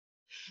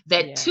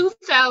that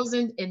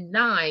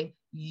 2009,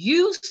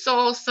 you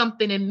saw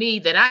something in me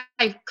that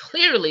I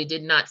clearly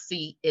did not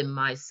see in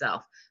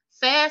myself.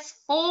 Fast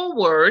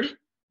forward,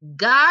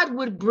 God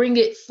would bring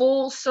it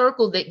full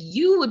circle that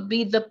you would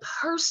be the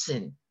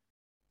person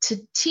to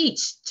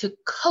teach, to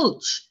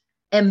coach,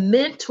 and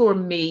mentor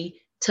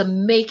me to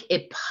make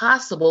it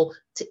possible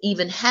to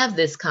even have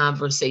this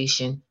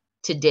conversation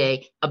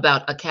today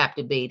about a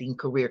captivating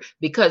career,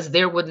 because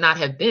there would not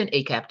have been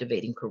a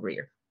captivating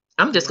career.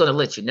 I'm just going to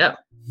let you know.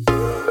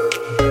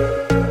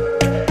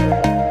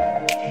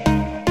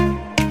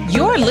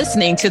 You're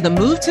listening to the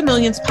Move to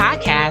Millions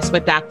podcast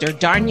with Dr.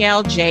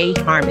 Darnell J.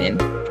 Harmon.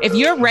 If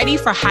you're ready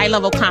for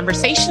high-level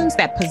conversations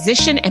that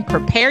position and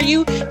prepare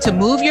you to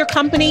move your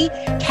company,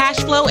 cash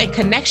flow, and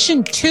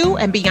connection to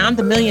and beyond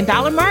the $1 million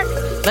mark,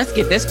 let's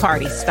get this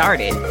party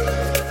started.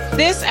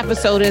 This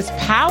episode is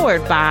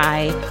powered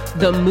by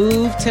the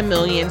Move to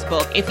Millions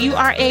book. If you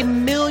are a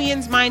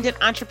millions-minded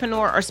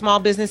entrepreneur or small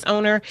business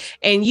owner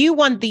and you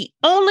want the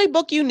only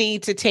book you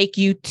need to take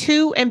you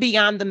to and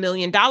beyond the $1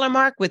 million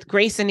mark with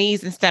grace and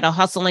ease instead of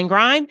hustle and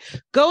grind,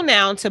 go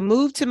now to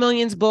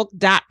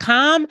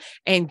movetomillionsbook.com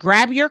and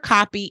grab your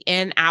copy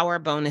and our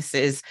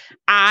bonuses.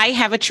 I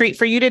have a treat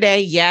for you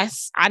today.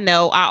 Yes, I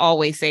know I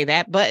always say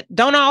that, but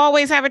don't I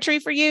always have a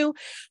treat for you?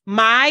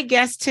 My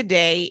guest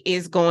today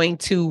is going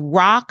to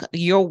rock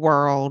your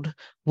world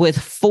with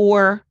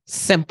 4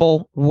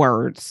 simple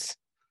words.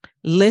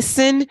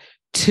 Listen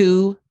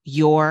to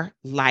your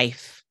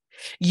life.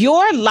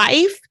 Your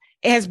life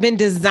has been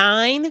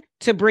designed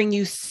to bring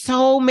you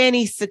so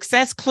many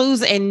success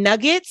clues and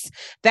nuggets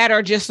that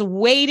are just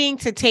waiting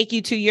to take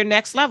you to your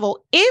next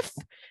level if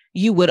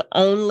you would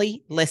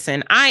only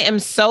listen. I am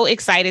so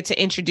excited to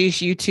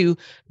introduce you to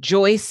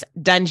Joyce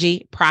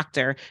Dungee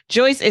Proctor.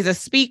 Joyce is a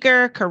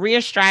speaker, career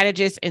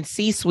strategist, and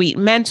C-suite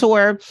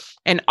mentor,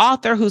 an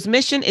author whose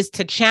mission is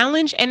to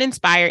challenge and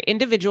inspire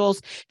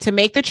individuals to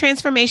make the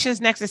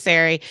transformations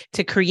necessary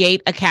to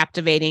create a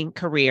captivating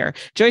career.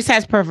 Joyce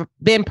has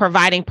been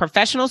providing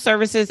professional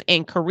services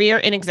in career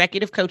and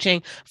executive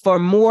coaching for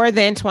more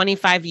than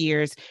 25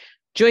 years.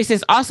 Joyce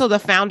is also the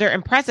founder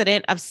and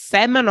president of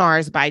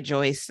Seminars by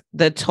Joyce,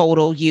 The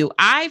Total You.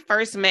 I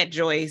first met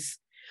Joyce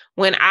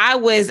when I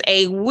was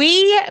a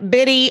wee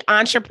bitty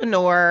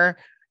entrepreneur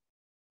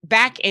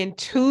back in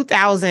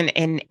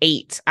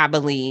 2008, I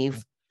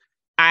believe.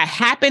 I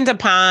happened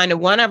upon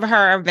one of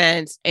her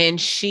events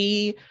and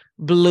she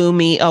blew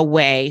me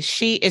away.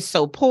 She is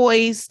so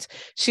poised.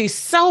 She's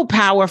so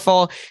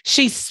powerful.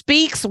 She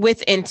speaks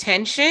with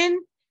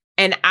intention.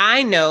 And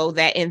I know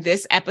that in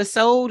this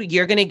episode,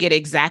 you're going to get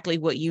exactly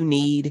what you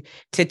need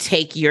to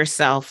take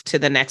yourself to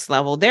the next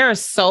level. There are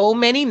so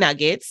many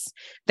nuggets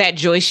that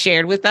Joyce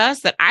shared with us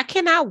that I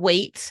cannot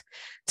wait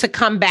to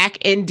come back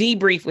and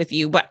debrief with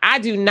you, but I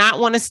do not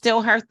want to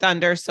steal her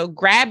thunder. So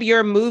grab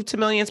your Move to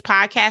Millions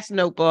podcast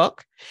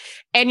notebook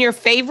and your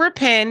favorite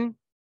pen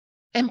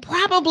and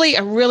probably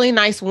a really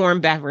nice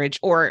warm beverage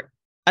or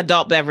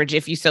adult beverage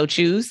if you so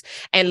choose.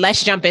 And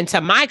let's jump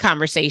into my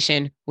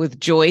conversation with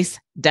Joyce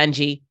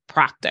Dungee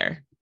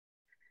Proctor.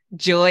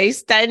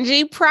 Joyce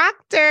Dungee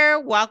Proctor,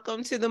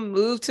 welcome to the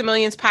Move to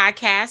Millions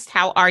podcast.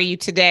 How are you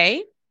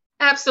today?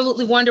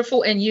 Absolutely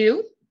wonderful. And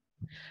you?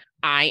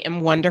 I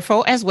am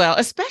wonderful as well,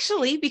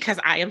 especially because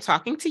I am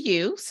talking to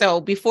you. So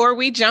before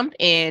we jump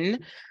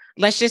in,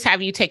 let's just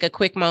have you take a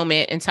quick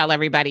moment and tell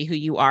everybody who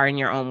you are in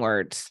your own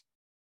words.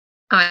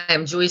 I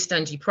am Joyce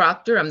Dungee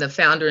Proctor. I'm the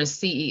founder and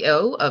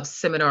CEO of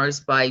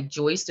Seminars by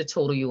Joyce, The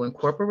Total You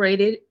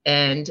Incorporated,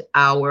 and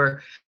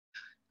our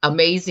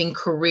amazing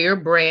career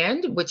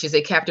brand, which is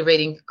a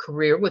captivating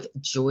career with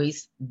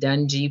Joyce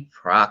Dungee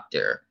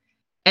Proctor.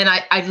 And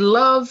I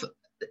love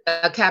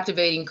a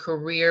captivating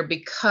career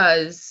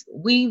because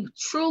we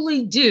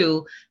truly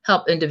do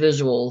help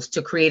individuals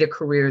to create a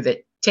career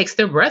that takes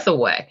their breath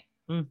away.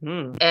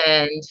 Mm-hmm.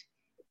 And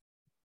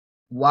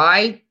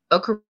why a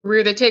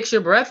career that takes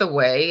your breath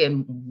away,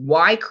 and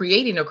why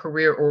creating a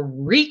career or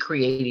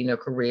recreating a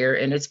career?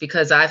 And it's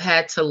because I've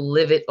had to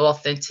live it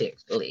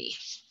authentically.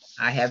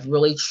 I have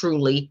really,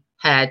 truly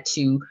had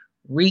to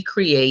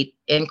recreate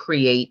and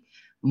create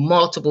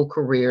multiple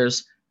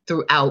careers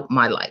throughout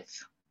my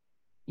life.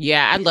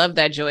 Yeah, I love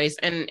that, Joyce.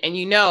 And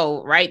you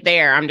know, right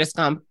there, I'm just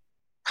going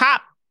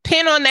to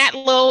pin on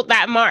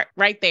that mark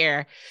right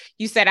there.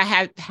 You said I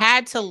have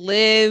had to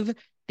live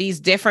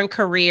these different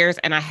careers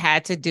and I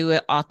had to do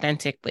it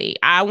authentically.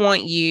 I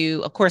want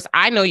you, of course,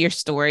 I know your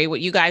story. What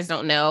you guys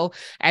don't know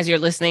as you're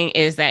listening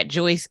is that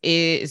Joyce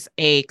is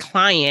a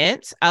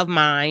client of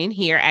mine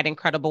here at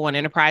Incredible One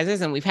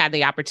Enterprises, and we've had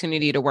the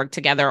opportunity to work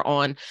together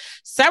on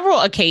several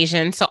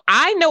occasions. So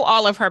I know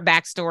all of her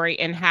backstory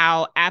and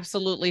how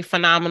absolutely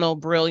phenomenal,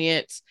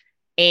 brilliant,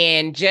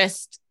 and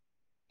just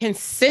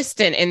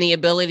consistent in the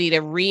ability to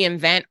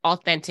reinvent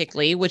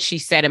authentically, which she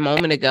said a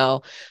moment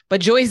ago.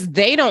 But Joyce,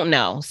 they don't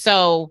know.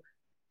 So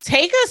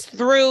take us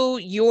through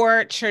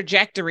your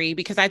trajectory,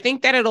 because I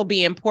think that it'll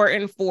be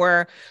important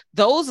for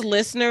those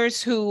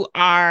listeners who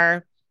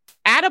are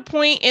at a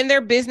point in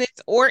their business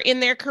or in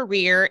their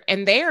career,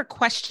 and they are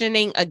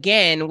questioning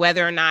again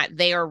whether or not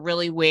they are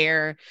really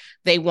where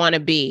they want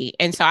to be.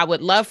 And so I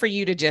would love for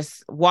you to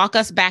just walk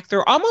us back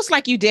through, almost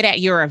like you did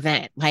at your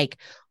event, like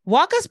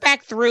walk us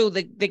back through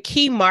the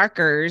key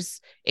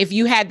markers. If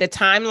you had the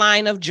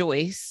timeline of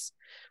Joyce,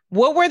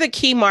 what were the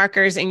key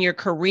markers in your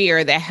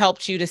career that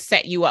helped you to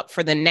set you up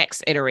for the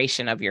next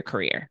iteration of your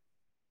career?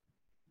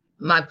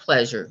 My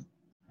pleasure.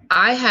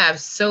 I have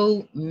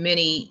so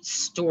many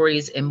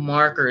stories and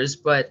markers,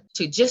 but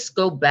to just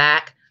go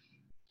back,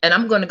 and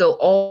I'm going to go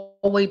all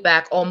the way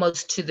back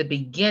almost to the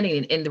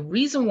beginning. And the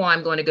reason why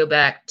I'm going to go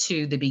back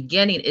to the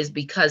beginning is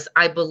because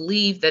I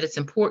believe that it's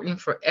important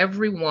for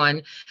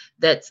everyone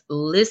that's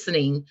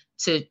listening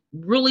to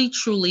really,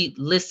 truly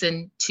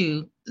listen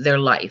to their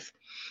life.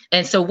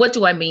 And so what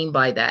do I mean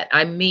by that?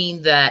 I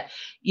mean that,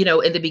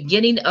 in the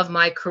beginning of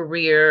my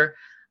career,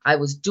 I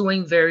was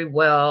doing very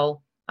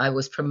well. I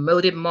was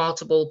promoted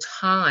multiple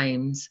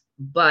times,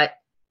 but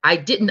I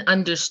didn't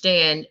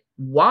understand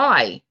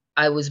why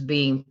I was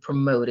being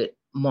promoted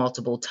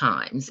multiple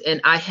times.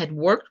 And I had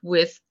worked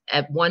with,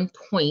 at one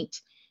point,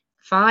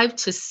 5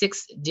 to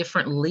 6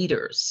 different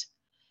leaders,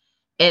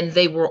 and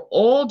they were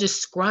all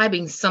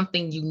describing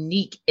something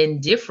unique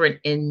and different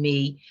in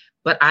me,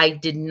 but I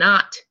did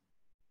not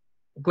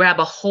grab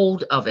a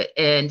hold of it.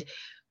 And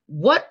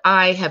what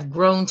I have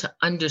grown to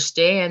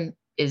understand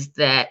is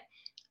that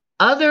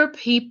other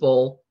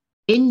people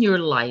in your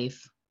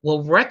life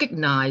will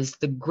recognize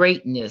the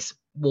greatness,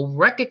 will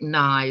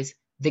recognize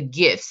the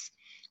gifts,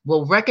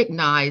 will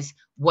recognize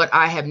what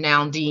I have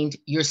now deemed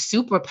your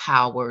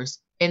superpowers,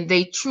 and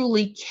they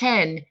truly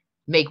can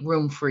make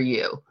room for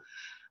you.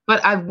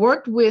 But I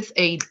worked with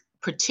a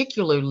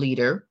particular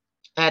leader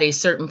at a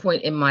certain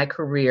point in my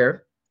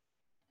career,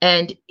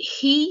 and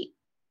he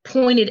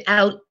pointed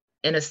out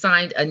and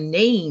assigned a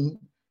name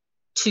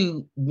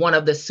to one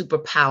of the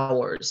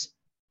superpowers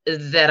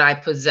that I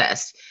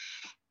possessed.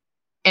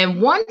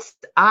 And once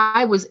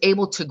I was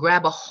able to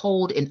grab a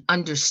hold and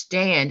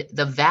understand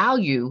the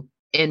value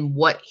in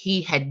what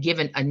he had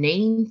given a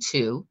name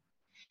to,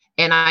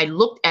 and I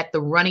looked at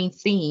the running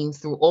theme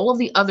through all of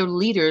the other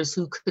leaders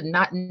who could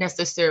not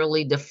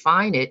necessarily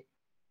define it,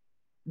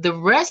 the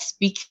rest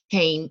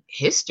became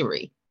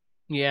history.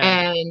 Yeah.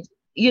 And,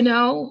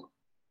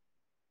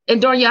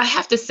 and Darya, I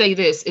have to say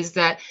this, is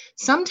that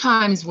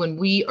sometimes when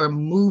we are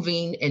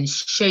moving and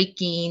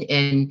shaking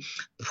and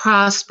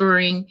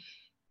prospering,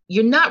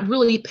 you're not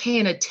really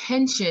paying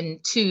attention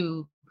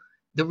to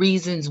the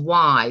reasons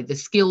why, the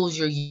skills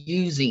you're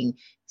using,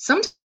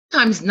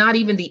 sometimes not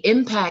even the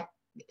impact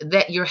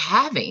that you're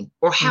having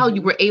or how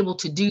you were able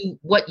to do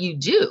what you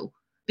do,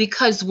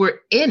 because we're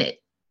in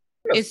it.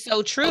 It's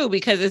so true,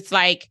 because it's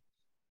like,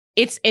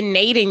 it's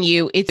innate in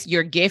you. It's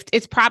your gift.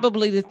 It's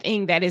probably the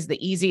thing that is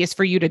the easiest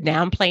for you to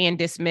downplay and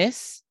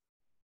dismiss,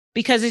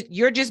 because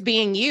you're just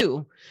being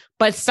you.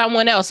 But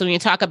someone else, when you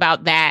talk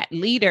about that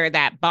leader,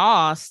 that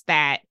boss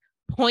that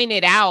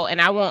pointed out,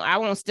 and I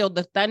won't steal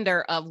the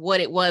thunder of what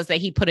it was that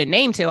he put a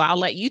name to. I'll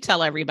let you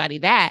tell everybody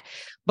that.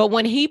 But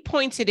when he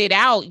pointed it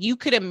out, you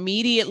could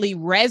immediately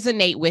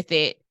resonate with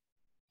it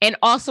and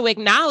also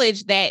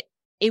acknowledge that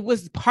it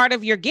was part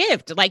of your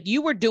gift. Like,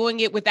 you were doing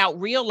it without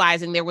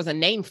realizing there was a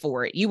name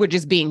for it. You were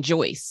just being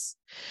Joyce.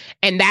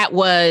 And that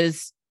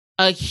was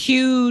a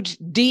huge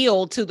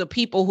deal to the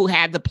people who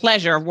had the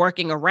pleasure of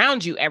working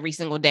around you every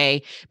single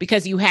day,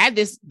 because you had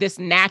this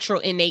natural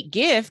innate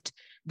gift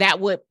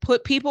that would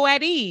put people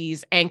at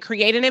ease and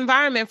create an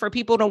environment for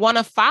people to want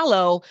to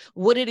follow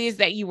what it is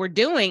that you were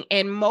doing.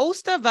 And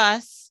most of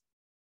us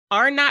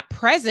are not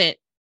present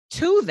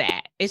to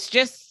that. It's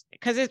just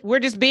because we're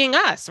just being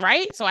us,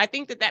 right? So I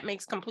think that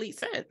makes complete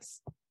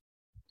sense.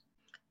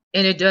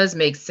 And it does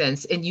make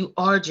sense. And you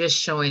are just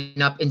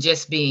showing up and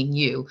just being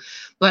you.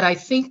 But I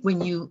think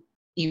when you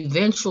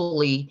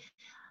eventually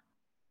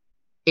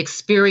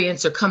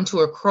experience or come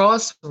to a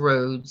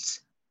crossroads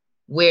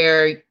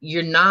where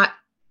you're not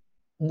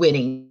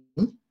winning,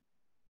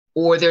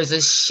 or there's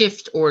a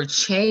shift or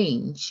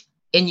change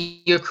in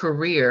your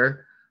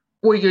career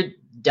or your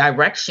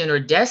direction or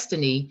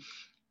destiny,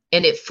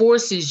 and it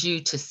forces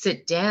you to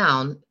sit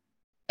down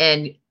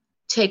and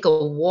take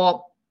a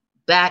walk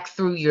back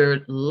through your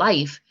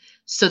life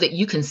so that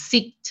you can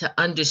seek to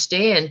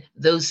understand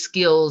those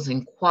skills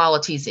and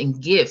qualities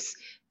and gifts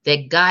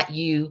that got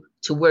you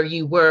to where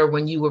you were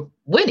when you were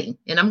winning.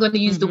 And I'm going to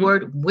use the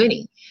word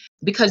winning,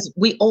 because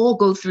we all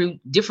go through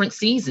different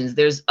seasons.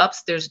 There's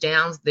ups, there's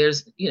downs,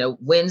 there's,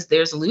 wins,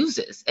 there's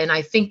loses. And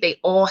I think they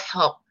all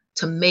help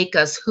to make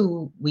us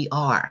who we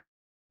are.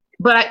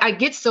 But I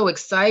get so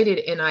excited,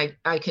 and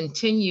I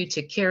continue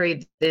to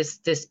carry this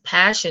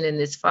passion and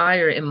this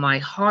fire in my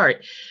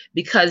heart,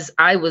 because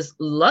I was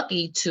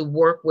lucky to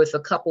work with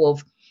a couple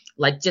of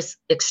just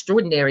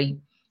extraordinary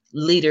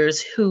leaders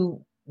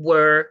who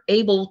were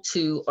able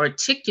to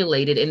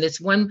articulate it. And this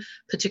one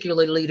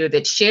particular leader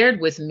that shared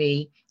with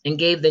me and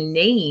gave the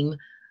name,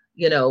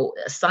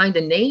 assigned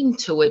a name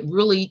to it,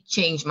 really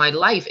changed my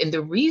life. And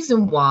the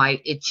reason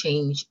why it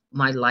changed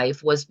my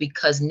life was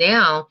because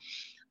now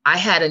I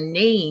had a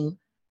name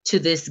to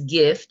this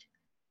gift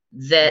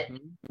that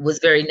was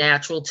very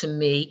natural to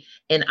me.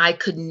 And I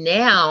could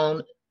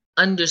now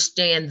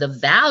understand the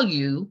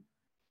value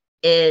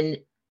in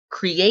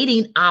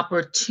creating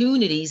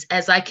opportunities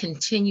as I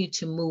continue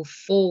to move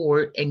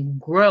forward and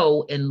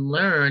grow and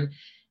learn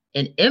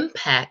and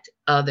impact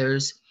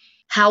others,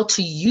 how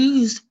to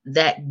use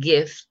that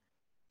gift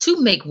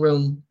to make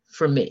room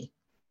for me.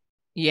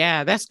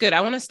 Yeah, that's good.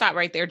 I want to stop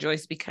right there,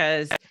 Joyce,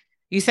 because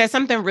you said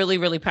something really,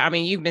 really powerful. I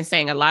mean, you've been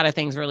saying a lot of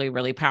things really,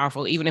 really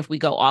powerful, even if we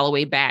go all the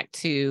way back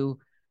to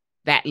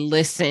that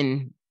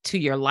listen to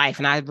your life.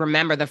 And I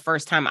remember the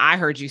first time I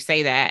heard you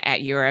say that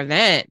at your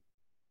event,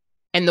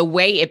 and the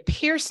way it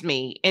pierced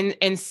me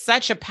in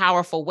such a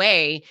powerful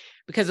way,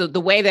 because of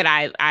the way that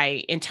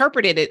I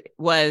interpreted it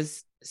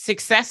was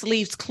success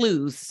leaves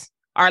clues.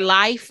 Our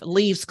life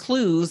leaves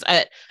clues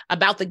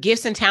about the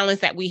gifts and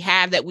talents that we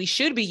have that we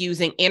should be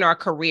using in our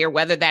career,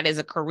 whether that is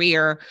a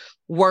career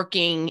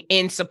working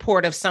in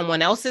support of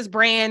someone else's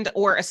brand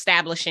or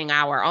establishing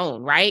our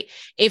own, right?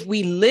 If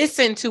we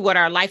listen to what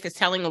our life is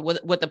telling,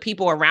 what the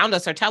people around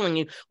us are telling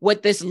you,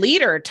 what this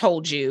leader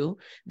told you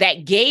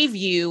that gave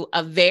you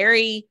a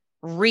very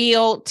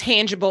real,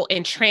 tangible,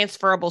 and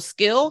transferable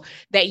skill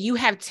that you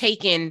have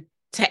taken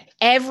to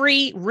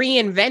every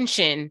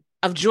reinvention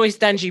of Joyce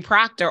Dungee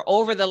Proctor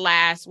over the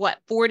last,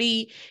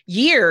 40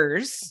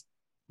 years,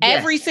 yes.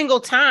 Every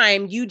single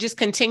time you just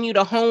continue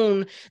to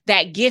hone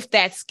that gift,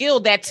 that skill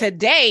that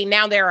today,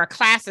 now there are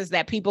classes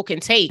that people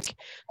can take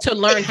to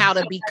learn how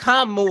to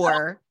become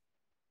more,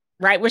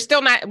 right?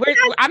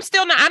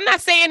 I'm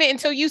not saying it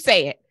until you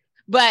say it,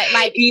 but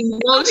like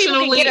some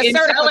people can get a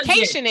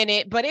certification in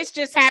it, but it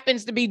just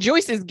happens to be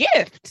Joyce's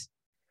gift.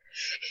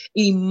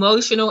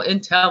 Emotional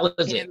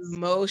intelligence.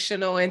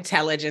 Emotional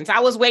intelligence. I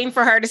was waiting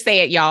for her to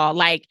say it, y'all.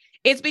 Like,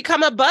 it's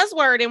become a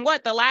buzzword in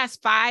the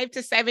last 5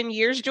 to 7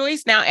 years,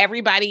 Joyce. Now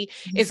everybody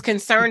is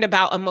concerned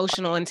about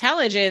emotional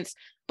intelligence,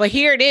 but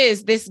here it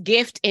is, this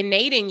gift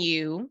innate in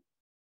you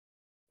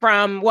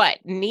from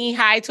knee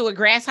high to a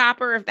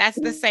grasshopper, if that's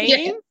the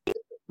saying. Yeah.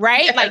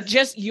 Right? Yes. Like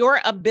just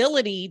your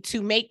ability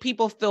to make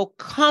people feel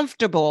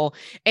comfortable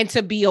and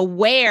to be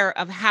aware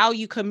of how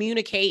you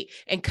communicate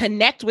and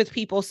connect with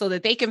people so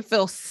that they can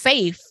feel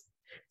safe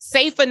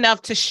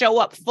enough to show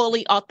up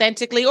fully,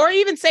 authentically, or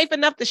even safe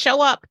enough to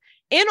show up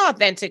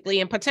inauthentically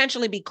and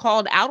potentially be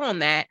called out on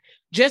that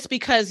just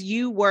because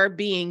you were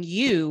being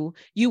you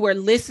were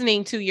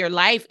listening to your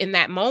life in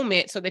that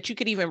moment so that you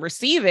could even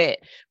receive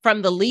it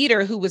from the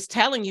leader who was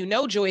telling you,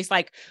 no, Joyce,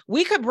 like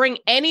we could bring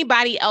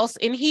anybody else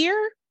in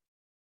here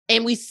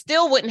and we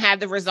still wouldn't have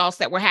the results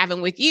that we're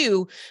having with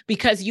you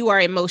because you are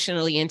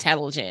emotionally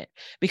intelligent,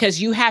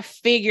 because you have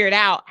figured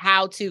out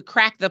how to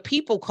crack the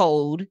people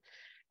code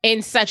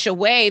in such a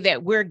way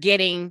that we're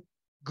getting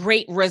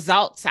great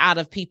results out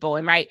of people.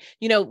 And right,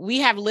 we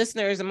have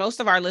listeners, and most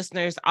of our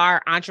listeners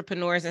are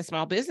entrepreneurs and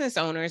small business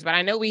owners, but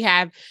I know we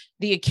have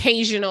the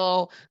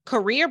occasional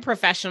career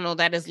professional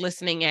that is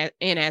listening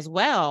in as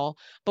well.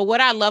 But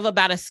what I love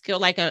about a skill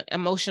like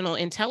emotional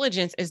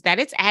intelligence is that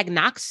it's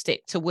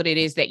agnostic to what it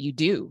is that you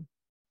do.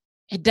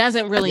 It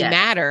doesn't really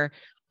matter.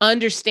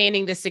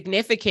 Understanding the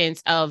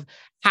significance of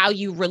how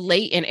you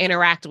relate and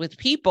interact with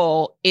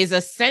people is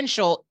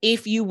essential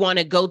if you want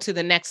to go to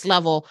the next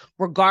level,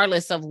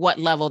 regardless of what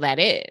level that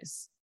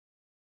is.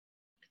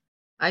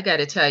 I got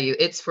to tell you,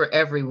 it's for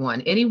everyone.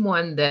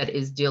 Anyone that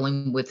is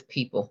dealing with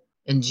people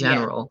in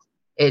general,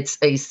 it's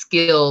a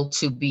skill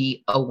to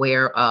be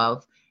aware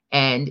of,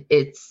 and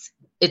it's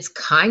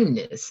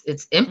kindness,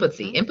 it's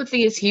empathy. Mm-hmm.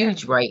 Empathy is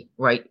huge right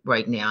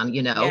now,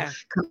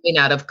 coming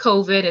out of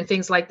COVID and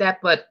things like that,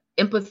 but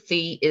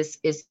empathy is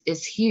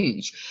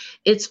huge.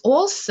 It's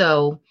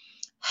also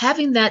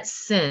having that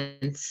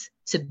sense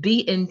to be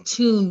in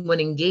tune when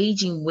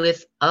engaging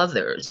with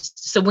others.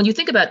 So when you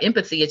think about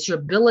empathy, it's your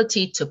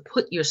ability to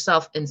put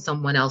yourself in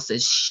someone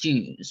else's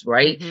shoes,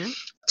 right? Mm-hmm.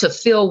 To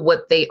feel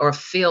what they are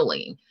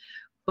feeling.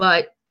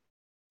 But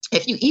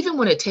if you even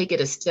want to take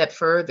it a step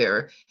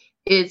further,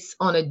 it's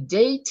on a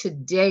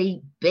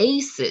day-to-day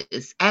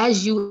basis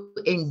as you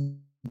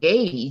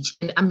engage.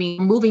 And I mean,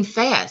 we're moving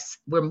fast,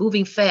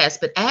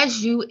 but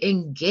as you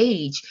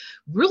engage,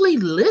 really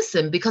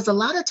listen, because a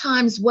lot of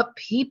times what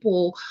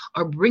people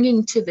are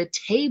bringing to the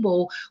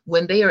table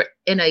when they are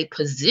in a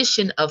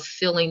position of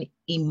feeling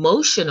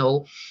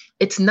emotional,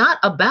 it's not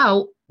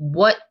about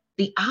what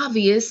the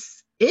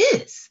obvious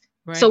is.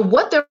 Right. So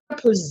what they're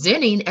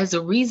presenting as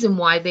a reason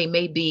why they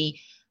may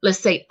be, let's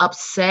say,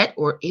 upset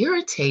or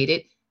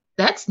irritated,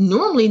 that's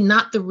normally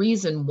not the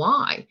reason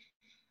why.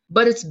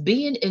 But it's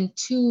being in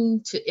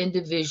tune to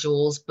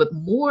individuals, but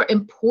more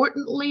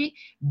importantly,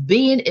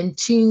 being in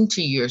tune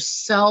to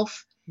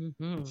yourself,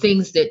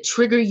 things that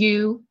trigger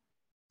you,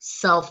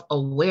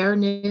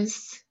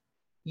 self-awareness,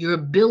 your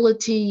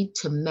ability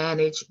to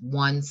manage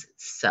one's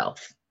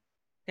self.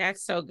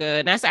 That's so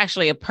good. That's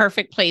actually a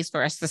perfect place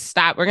for us to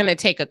stop. We're going to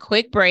take a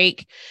quick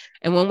break.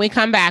 And when we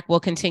come back, we'll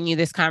continue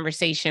this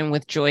conversation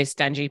with Joyce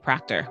Dungee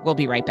Proctor. We'll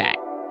be right back.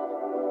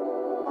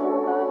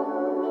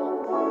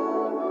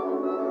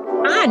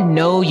 I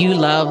know you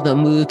love the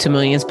Move to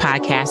Millions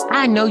podcast.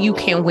 I know you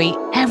can't wait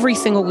every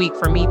single week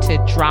for me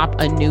to drop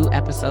a new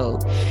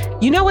episode.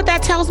 You know what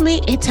that tells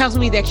me? It tells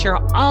me that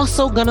you're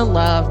also going to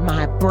love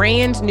my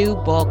brand new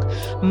book,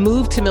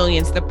 Move to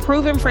Millions, the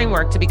proven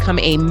framework to become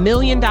a $1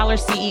 million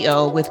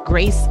CEO with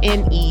grace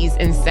and ease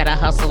instead of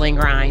hustle and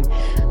grind.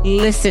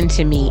 Listen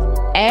to me.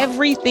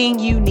 Everything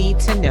you need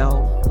to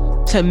know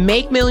to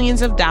make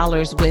millions of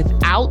dollars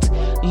without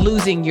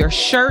losing your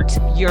shirt,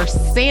 your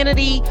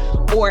sanity,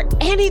 or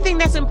anything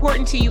that's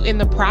important to you in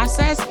the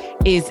process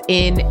is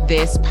in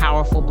this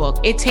powerful book.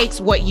 It takes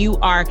what you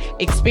are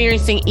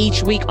experiencing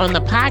each week on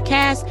the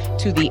podcast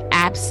to the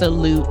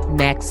absolute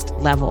next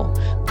level.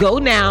 Go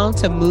now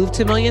to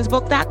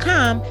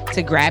movetomillionsbook.com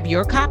to grab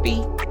your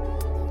copy.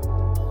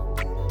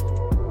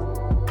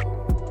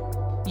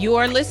 You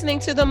are listening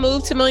to the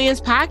Move to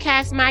Millions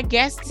podcast. My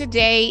guest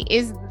today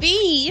is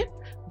the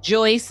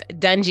Joyce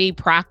Dungee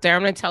Proctor.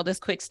 I'm going to tell this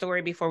quick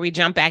story before we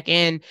jump back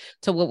in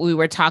to what we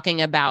were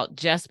talking about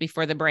just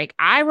before the break.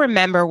 I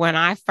remember when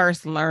I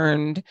first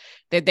learned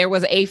that there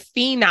was a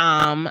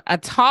phenom, a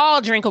tall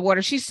drink of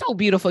water. She's so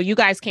beautiful. You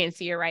guys can't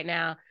see her right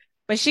now,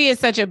 but she is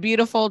such a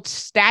beautiful,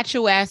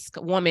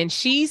 statuesque woman.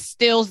 She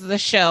steals the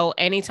show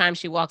anytime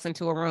she walks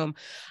into a room.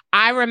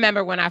 I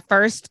remember when I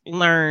first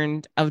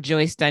learned of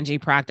Joyce Dungee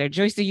Proctor.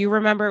 Joyce, do you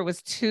remember? It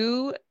was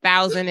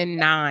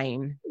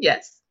 2009.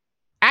 Yes.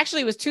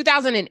 Actually, it was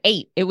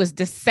 2008. It was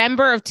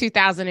December of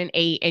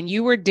 2008. And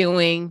you were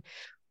doing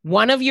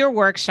one of your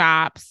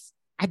workshops.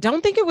 I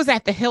don't think it was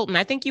at the Hilton.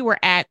 I think you were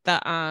at the,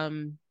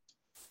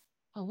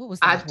 what was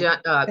that? I've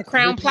done the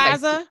Crown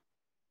Plaza.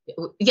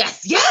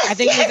 Yes. I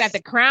think it was at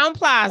the Crown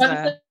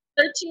Plaza.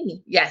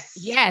 13. Yes.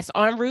 Yes,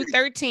 on Route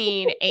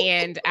 13.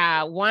 And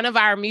one of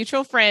our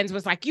mutual friends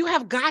was like, you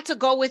have got to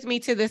go with me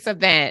to this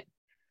event.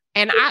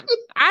 And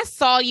I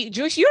saw you,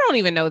 Joyce, you don't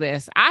even know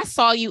this. I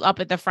saw you up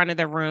at the front of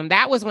the room.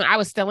 That was when I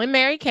was still in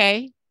Mary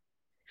Kay.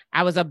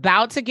 I was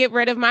about to get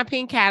rid of my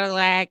pink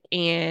Cadillac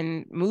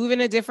and move in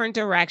a different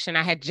direction.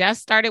 I had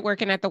just started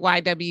working at the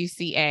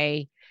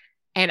YWCA.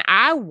 And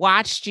I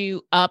watched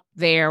you up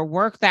there,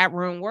 work that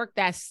room, work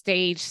that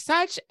stage,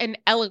 such an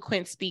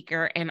eloquent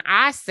speaker. And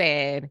I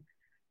said,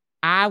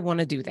 I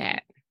want to do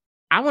that.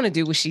 I want to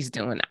do what she's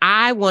doing.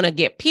 I want to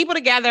get people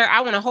together.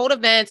 I want to hold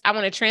events. I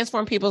want to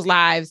transform people's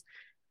lives.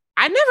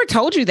 I never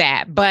told you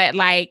that, but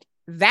like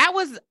that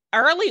was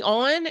early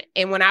on.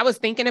 And when I was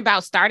thinking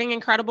about starting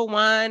Incredible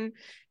One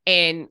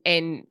and,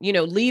 you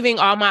know, leaving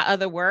all my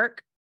other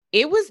work,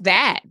 it was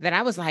that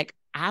I was like,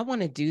 I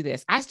want to do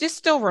this. I just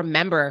still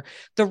remember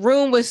the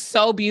room was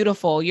so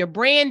beautiful. Your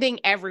branding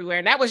everywhere.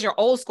 And that was your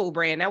old school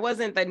brand. That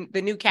wasn't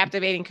the new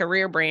Captivating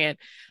Career brand.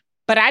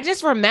 But I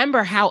just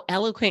remember how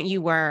eloquent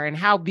you were and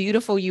how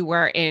beautiful you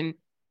were and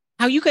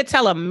how you could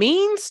tell a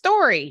mean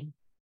story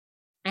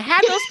and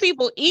have those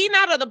people eating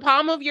out of the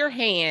palm of your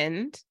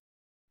hand,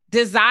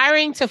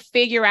 desiring to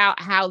figure out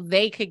how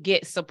they could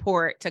get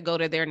support to go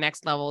to their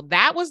next level.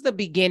 That was the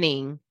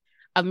beginning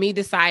of me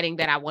deciding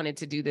that I wanted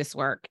to do this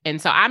work.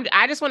 And so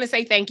I just want to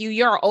say thank you.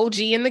 You're an OG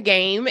in the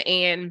game.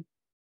 And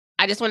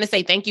I just want to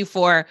say thank you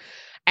for,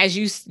 as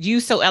you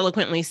so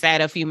eloquently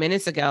said a few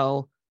minutes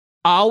ago,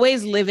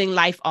 always living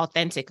life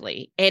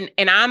authentically. And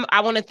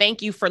I want to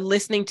thank you for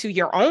listening to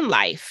your own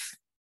life,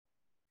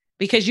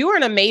 because you were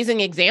an amazing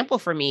example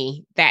for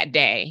me that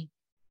day.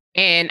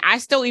 And I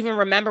still even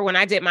remember when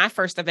I did my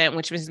first event,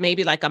 which was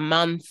maybe like a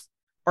month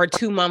or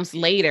 2 months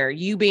later,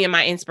 you being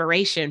my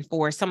inspiration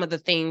for some of the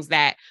things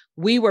that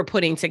we were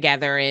putting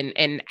together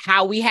and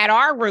how we had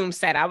our room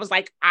set. I was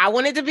like, I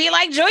wanted to be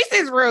like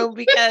Joyce's room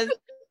because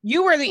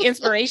you were the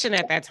inspiration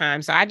at that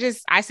time. So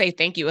I say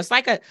thank you. It's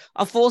like a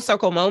full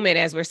circle moment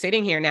as we're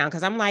sitting here now,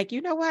 because I'm like,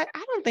 you know what?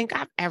 I don't think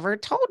I've ever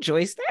told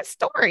Joyce that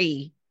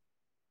story.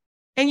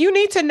 And you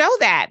need to know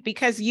that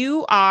because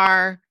you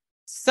are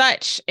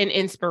such an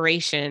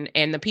inspiration,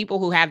 and the people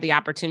who have the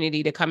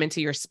opportunity to come into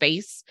your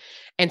space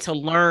and to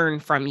learn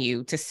from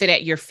you, to sit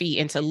at your feet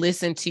and to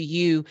listen to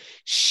you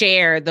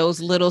share those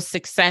little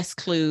success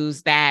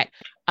clues that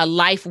a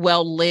life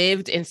well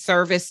lived in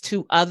service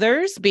to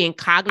others, being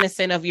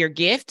cognizant of your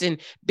gift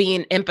and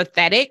being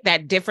empathetic,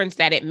 that difference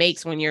that it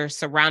makes when you're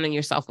surrounding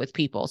yourself with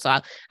people. So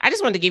I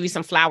just wanted to give you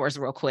some flowers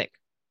real quick.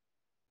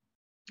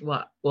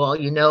 Well,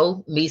 you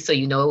know me, so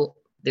you know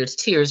there's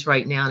tears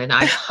right now, and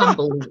I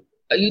humbly,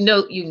 you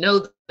know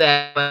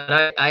that,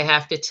 but I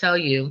have to tell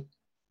you,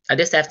 I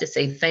just have to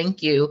say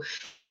thank you.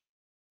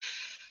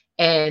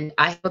 And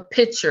I have a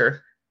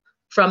picture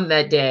from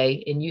that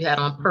day, and you had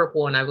on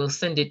purple, and I will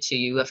send it to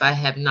you if I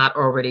have not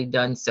already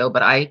done so.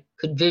 But I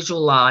could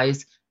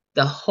visualize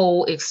the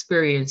whole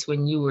experience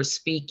when you were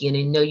speaking.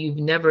 And no, you've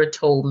never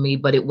told me,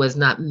 but it was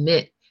not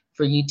meant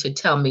for you to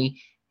tell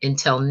me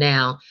until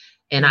now.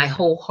 And I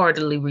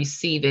wholeheartedly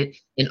receive it.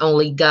 And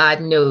only God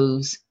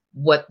knows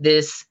what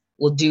this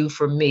will do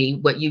for me,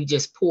 what you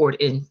just poured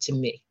into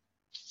me.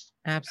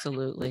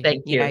 Absolutely.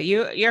 Thank you.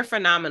 Yeah, you're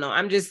phenomenal.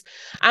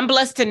 I'm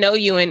blessed to know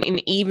you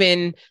and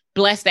even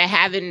blessed that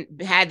having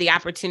had the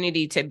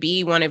opportunity to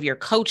be one of your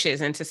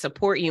coaches and to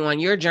support you on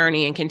your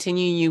journey and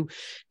continue you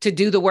to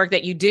do the work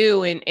that you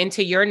do and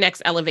into your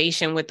next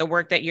elevation with the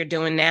work that you're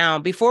doing now.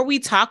 Before we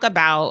talk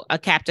about a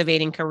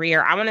captivating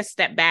career, I want to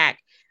step back.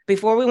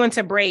 Before we went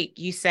to break,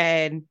 you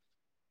said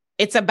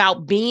it's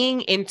about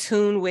being in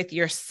tune with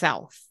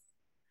yourself.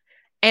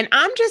 And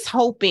I'm just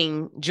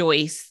hoping,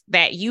 Joyce,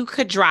 that you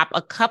could drop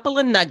a couple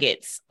of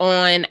nuggets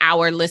on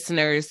our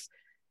listeners,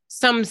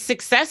 some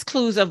success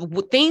clues of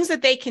things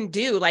that they can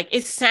do. Like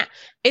it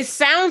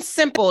sounds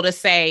simple to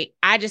say,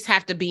 I just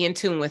have to be in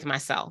tune with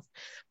myself.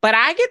 But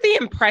I get the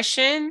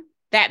impression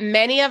that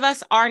many of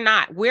us are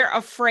not. We're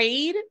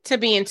afraid to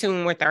be in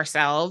tune with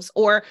ourselves,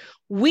 or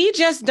we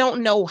just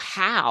don't know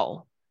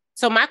how.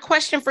 So my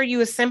question for you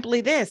is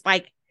simply this,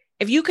 like,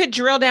 if you could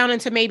drill down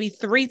into maybe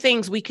 3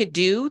 things we could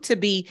do to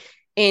be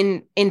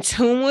in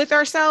tune with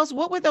ourselves,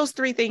 what would those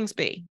 3 things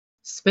be?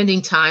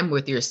 Spending time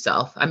with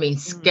yourself. I mean,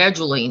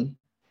 scheduling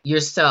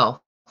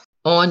yourself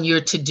on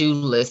your to-do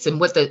list. And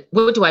what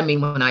do I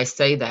mean when I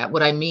say that?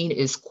 What I mean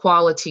is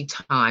quality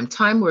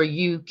time where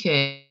you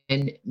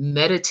can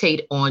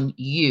meditate on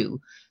you,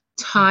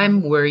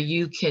 time where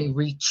you can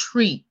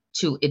retreat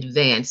to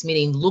advance,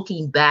 meaning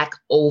looking back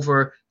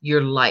over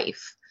your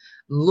life,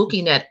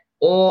 looking at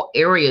all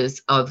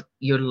areas of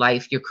your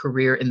life, your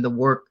career, and the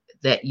work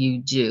that you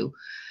do.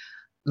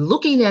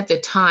 Looking at the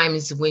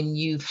times when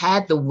you've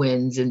had the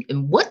wins and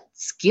what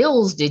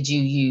skills did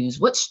you use?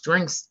 What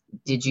strengths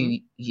did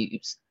you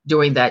use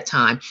during that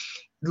time?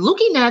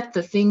 Looking at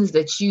the things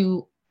that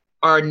you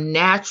are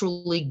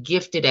naturally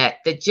gifted at,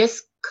 that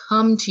just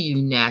come to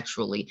you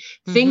naturally,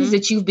 things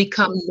that you've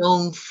become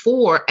known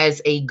for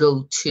as a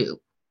go-to.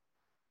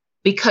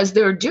 Because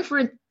there are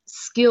different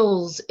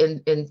skills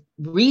and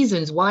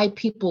reasons why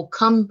people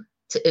come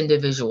to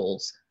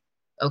individuals.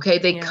 Okay,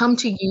 they come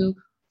to you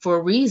for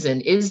a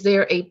reason. Is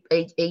there a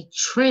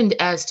trend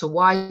as to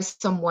why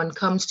someone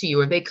comes to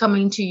you? Are they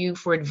coming to you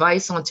for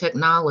advice on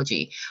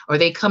technology? Are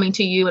they coming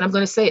to you, and I'm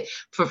going to say it,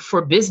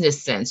 for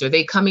business sense? Are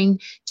they coming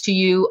to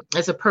you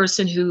as a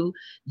person who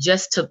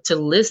just to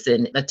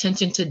listen,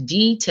 attention to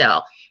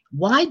detail?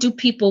 Why do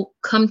people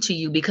come to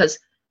you? Because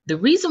the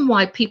reason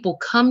why people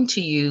come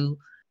to you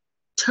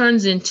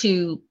turns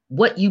into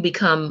what you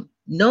become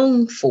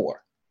known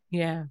for.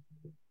 Yeah.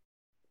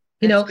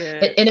 You know,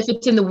 and if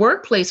it's in the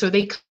workplace, are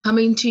they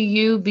coming to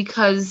you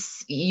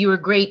because you're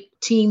a great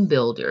team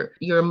builder,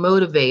 you're a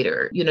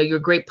motivator, you know, you're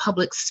a great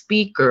public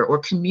speaker or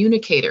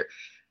communicator?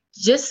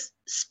 Just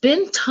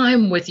spend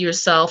time with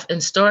yourself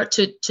and start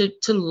to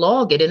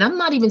log it. And I'm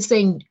not even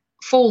saying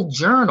full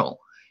journal.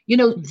 You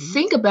know,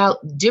 think about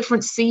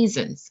different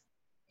seasons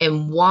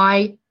and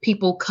why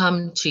people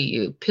come to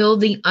you. Peel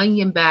the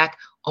onion back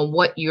on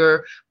what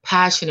you're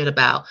passionate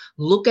about.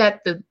 Look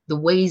at the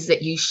ways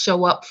that you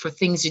show up for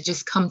things that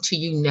just come to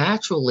you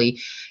naturally.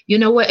 You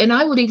know what? And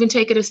I would even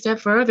take it a step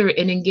further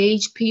and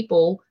engage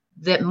people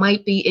that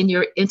might be in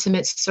your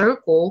intimate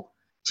circle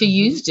to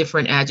use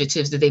different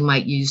adjectives that they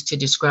might use to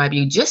describe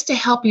you, just to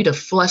help you to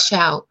flush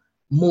out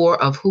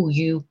more of who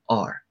you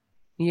are.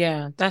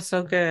 Yeah, that's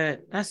so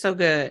good. That's so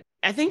good.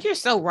 I think you're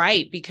so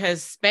right,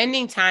 because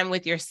spending time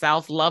with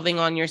yourself, loving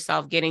on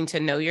yourself, getting to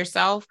know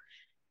yourself,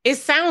 it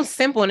sounds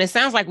simple, and it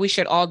sounds like we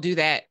should all do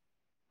that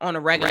on a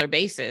regular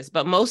basis.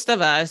 But most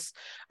of us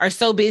are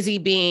so busy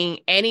being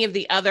any of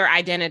the other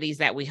identities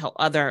that we hold,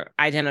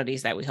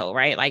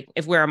 right? Like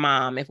if we're a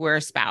mom, if we're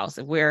a spouse,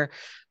 if we're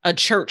a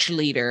church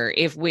leader,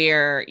 if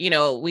we're, you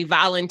know, we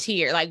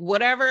volunteer, like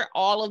whatever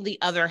all of the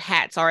other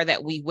hats are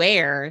that we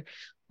wear,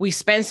 we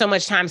spend so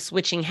much time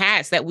switching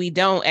hats that we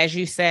don't, as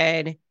you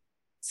said,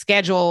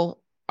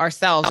 schedule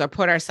ourselves or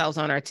put ourselves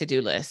on our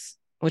to-do list,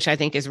 which I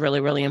think is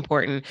really, really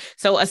important.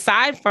 So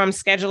aside from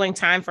scheduling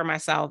time for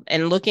myself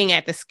and looking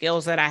at the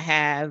skills that I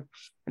have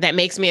that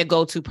makes me a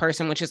go-to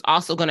person, which is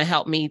also going to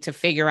help me to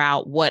figure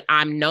out what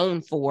I'm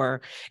known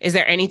for, is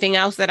there anything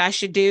else that I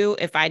should do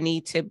if I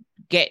need to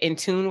get in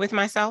tune with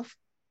myself?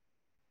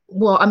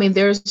 Well, I mean,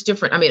 there's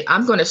different. I mean,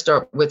 I'll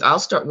start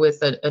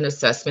with an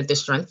assessment. The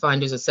Strength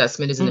Finders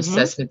assessment is an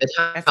assessment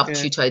that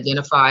helps you to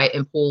identify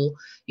and pull,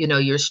 you know,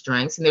 your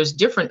strengths. And there's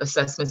different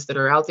assessments that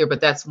are out there,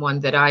 but that's one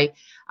that I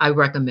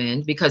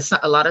recommend, because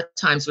a lot of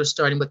times we're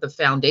starting with the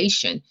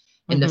foundation,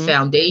 and the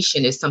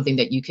foundation is something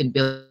that you can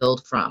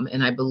build from.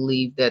 And I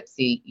believe that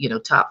the, you know,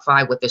 top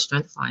 5 with the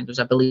Strength Finders,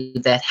 I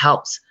believe that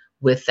helps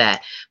with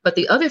that. But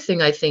the other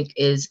thing I think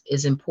is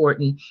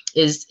important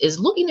is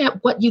looking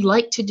at what you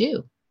like to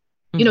do.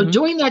 You know,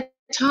 during that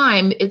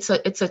time, it's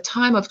a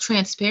time of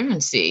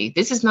transparency.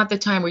 This is not the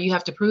time where you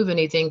have to prove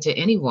anything to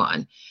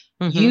anyone.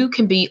 You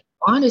can be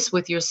honest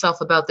with yourself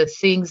about the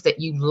things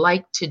that you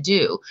like to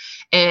do.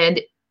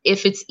 And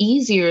if it's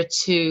easier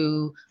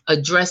to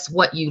address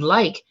what you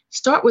like,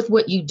 start with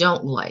what you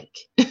don't like.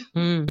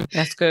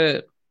 That's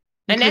good.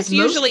 And that's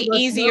usually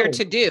easier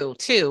to do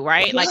too,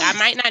 right? Yes. Like I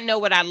might not know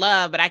what I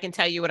love, but I can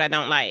tell you what I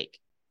don't like.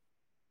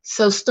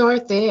 So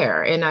start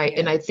there. And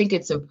I think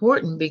it's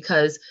important,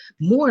 because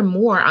more and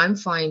more I'm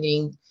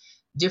finding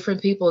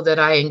different people that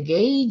I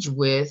engage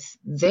with,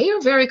 they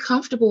are very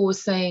comfortable with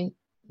saying,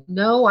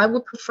 no, I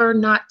would prefer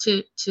not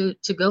to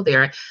go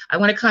there. I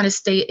want to kind of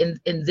stay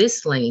in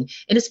this lane.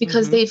 And it's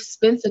because Mm-hmm. they've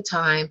spent the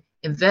time,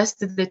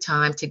 invested the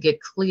time to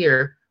get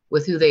clear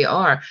with who they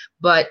are.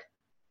 But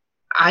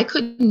I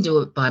couldn't do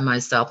it by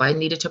myself. I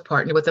needed to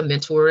partner with a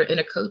mentor and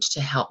a coach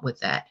to help with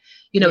that.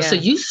 So Yeah.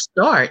 you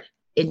start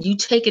and you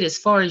take it as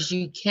far as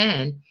you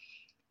can,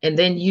 and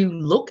then you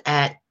look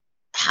at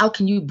how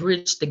can you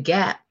bridge the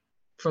gap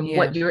from Yeah.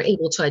 what you're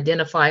able to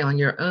identify on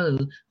your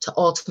own to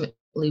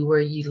ultimately where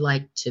you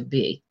like to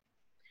be.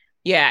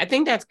 Yeah, I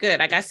think that's good.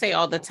 Like I say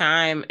all the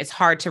time, it's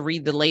hard to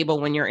read the label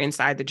when you're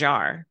inside the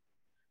jar.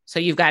 So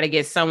you've got to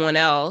get someone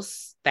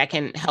else that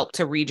can help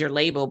to read your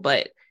label.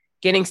 But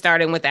getting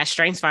started with that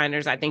strengths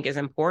finders, I think is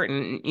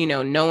important,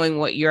 knowing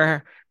what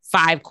your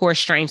 5 core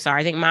strengths are.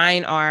 I think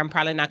mine are, I'm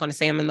probably not going to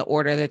say them in the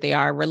order that they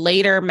are: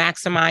 relator,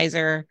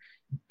 maximizer,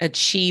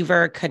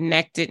 achiever,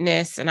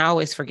 connectedness. And I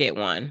always forget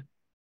one.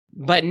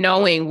 But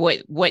knowing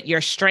what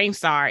your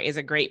strengths are is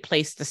a great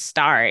place to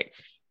start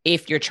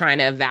if you're trying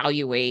to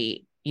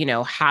evaluate,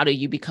 how do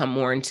you become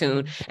more in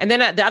tune? And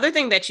then the other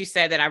thing that you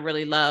said that I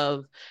really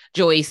love,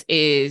 Joyce,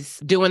 is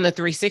doing the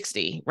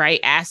 360, right?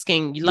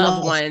 Asking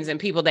loved ones and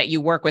people that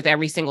you work with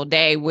every single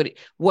day,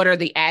 what are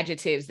the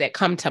adjectives that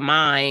come to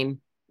mind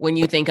when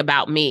you think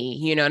about me?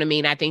 You know what I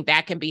mean? I think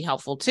that can be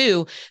helpful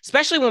too,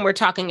 especially when we're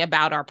talking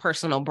about our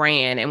personal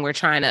brand and we're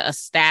trying to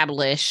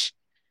establish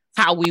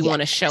how we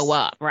want to show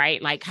up,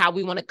 right? Like how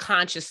we want to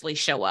consciously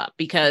show up,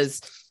 because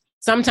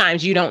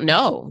sometimes you don't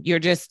know. You're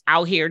just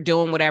out here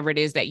doing whatever it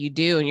is that you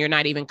do, and you're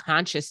not even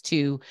conscious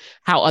to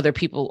how other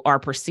people are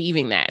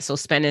perceiving that. So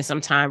spending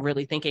some time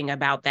really thinking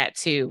about that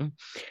too.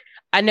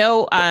 I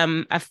know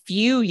a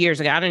few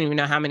years ago, I don't even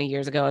know how many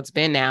years ago it's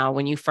been now,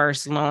 when you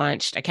first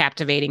launched A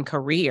Captivating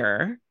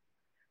Career.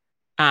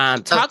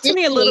 Talk to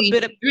me a little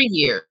bit of 3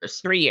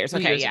 years. 3 years. 3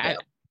 Okay. years Yeah. ago.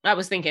 I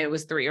was thinking it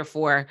was 3 or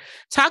 4.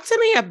 Talk to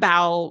me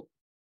about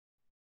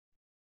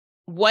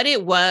what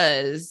it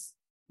was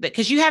that,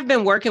 because you have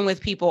been working with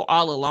people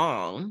all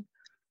along.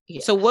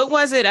 Yes. So what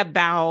was it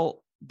about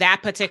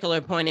that particular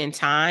point in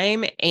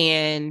time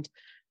and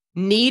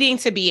needing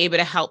to be able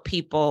to help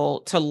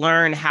people to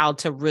learn how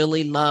to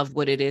really love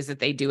what it is that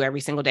they do every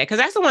single day? Because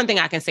that's the one thing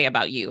I can say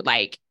about you.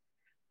 Like,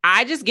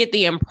 I just get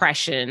the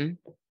impression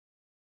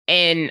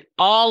in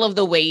all of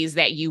the ways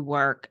that you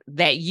work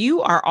that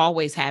you are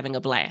always having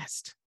a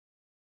blast.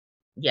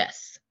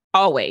 Yes.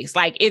 Always.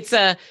 Like it's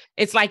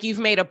like you've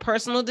made a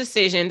personal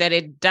decision that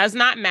it does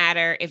not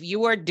matter if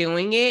you are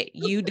doing it,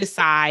 you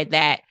decide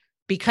that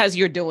because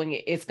you're doing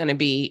it, it's going to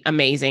be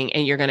amazing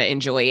and you're going to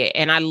enjoy it.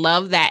 And I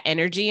love that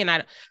energy. And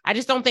I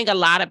just don't think a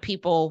lot of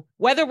people,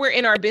 whether we're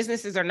in our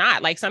businesses or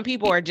not, like some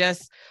people are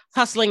just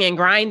hustling and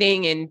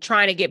grinding and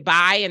trying to get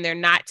by, and they're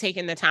not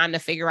taking the time to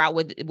figure out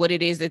what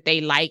it is that they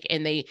like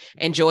and they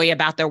enjoy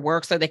about their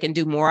work so they can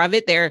do more of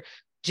it. They're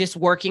just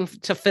working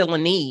to fill a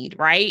need.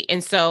 Right.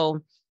 And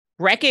so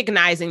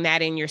recognizing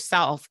that in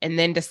yourself and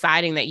then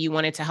deciding that you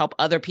wanted to help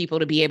other people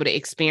to be able to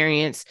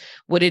experience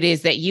what it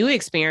is that you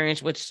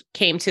experienced, which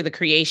came to the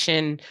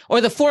creation or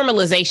the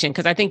formalization,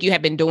 because I think you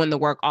have been doing the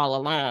work all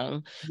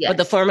along, but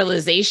the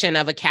formalization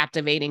of A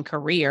Captivating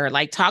Career.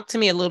 Like, talk to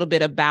me a little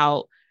bit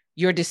about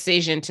your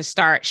decision to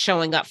start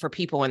showing up for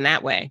people in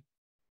that way.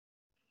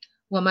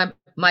 Well,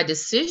 my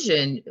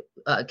decision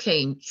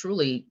came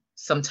truly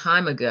some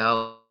time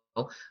ago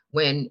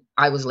when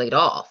I was laid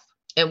off.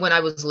 And when I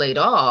was laid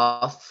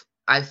off,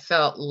 I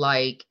felt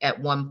like at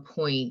one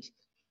point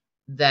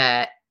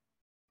that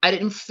I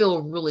didn't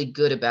feel really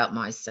good about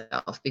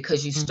myself,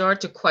 because you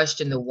start to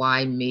question the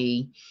why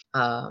me.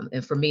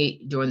 And for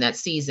me during that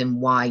season,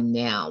 why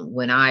now?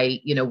 When I,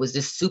 was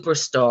this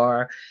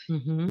superstar,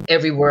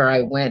 everywhere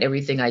I went,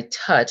 everything I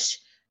touched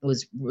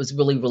was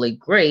really, really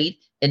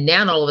great. And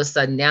now all of a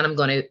sudden, now I'm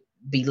going to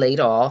be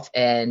laid off.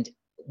 And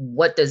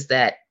what does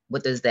that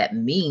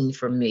mean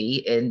for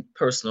me, and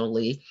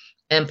personally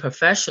and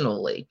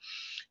professionally?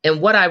 And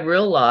what I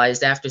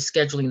realized after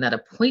scheduling that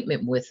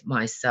appointment with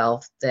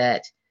myself,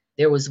 that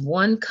there was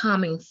one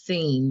common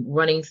theme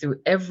running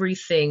through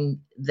everything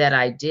that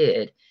I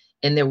did.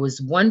 And there was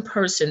one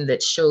person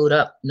that showed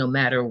up no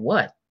matter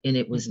what, and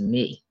it was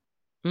me.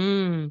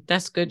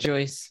 That's good,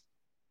 Joyce.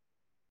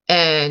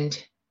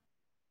 And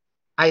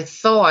I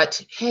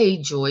thought, hey,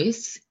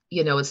 Joyce,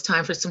 it's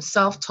time for some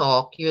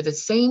self-talk. You're the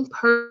same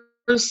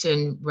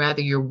person,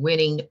 whether you're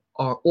winning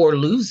or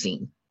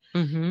losing.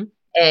 Mm-hmm.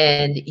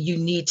 And you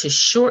need to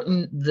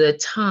shorten the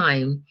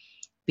time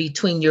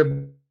between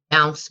your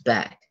bounce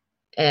back.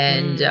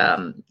 And,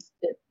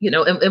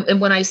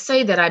 and when I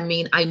say that, I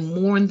mean, I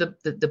mourn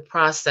the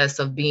process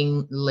of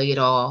being laid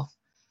off,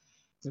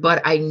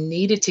 but I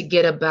needed to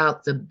get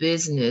about the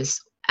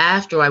business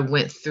after I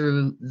went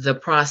through the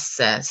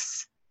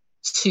process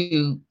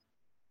to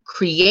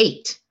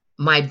create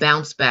my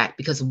bounce back,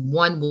 because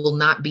one will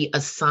not be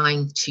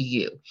assigned to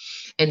you.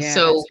 And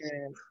so,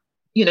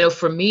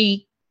 for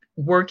me,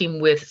 working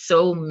with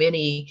so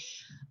many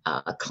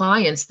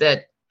clients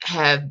that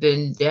have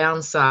been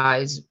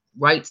downsized,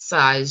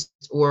 right-sized,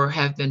 or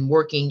have been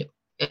working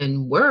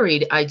and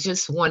worried, I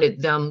just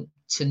wanted them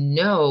to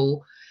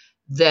know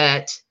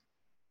that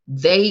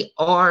they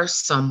are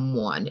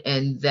someone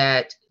and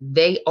that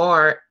they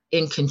are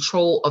in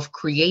control of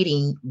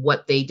creating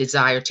what they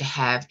desire to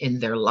have in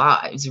their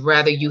lives.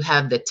 Rather you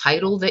have the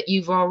title that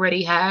you've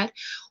already had,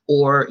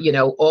 or,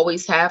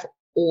 always have,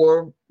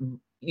 or,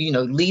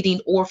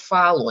 leading or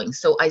following.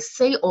 So I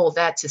say all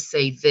that to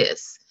say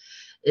this,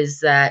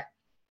 is that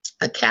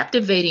a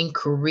captivating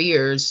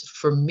careers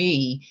for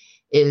me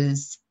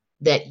is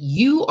that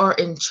you are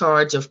in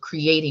charge of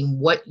creating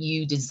what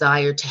you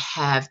desire to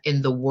have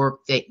in the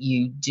work that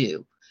you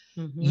do.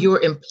 Mm-hmm.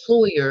 Your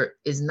employer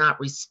is not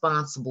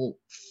responsible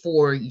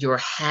for your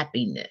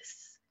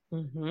happiness.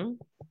 Mm-hmm.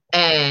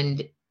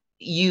 And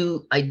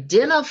you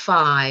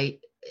identify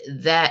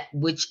that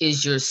which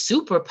is your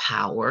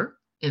superpower.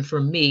 And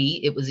for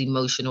me, it was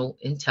emotional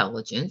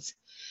intelligence.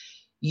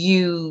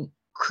 You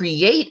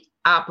create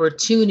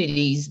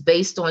opportunities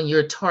based on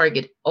your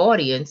target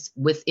audience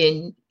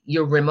within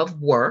your rim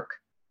of work,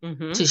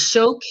 mm-hmm. to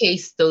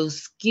showcase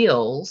those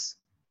skills,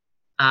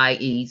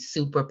 i.e.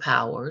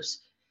 superpowers,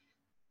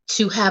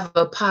 to have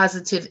a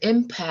positive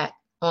impact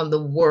on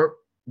the work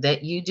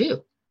that you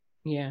do.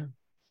 Yeah.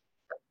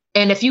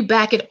 And if you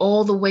back it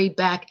all the way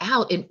back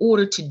out, in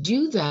order to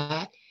do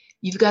that,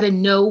 you've got to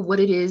know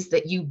what it is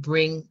that you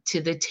bring to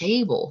the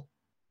table,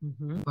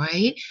 mm-hmm.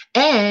 right?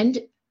 And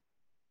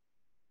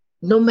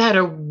no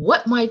matter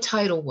what my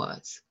title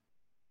was,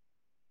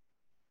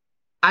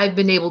 I've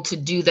been able to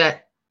do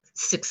that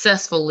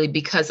successfully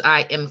because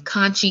I am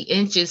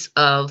conscientious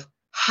of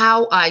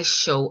how I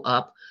show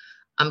up.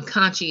 I'm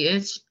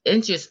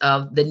conscientious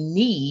of the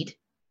need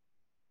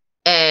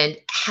and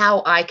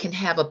how I can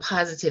have a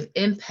positive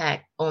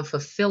impact on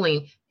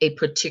fulfilling a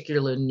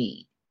particular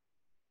need.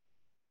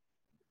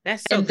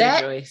 That's so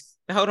good, Joyce.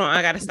 Hold on,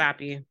 I got to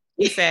stop you.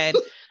 You said,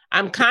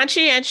 I'm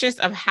conscientious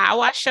of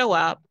how I show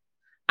up.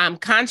 I'm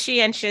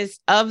conscientious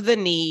of the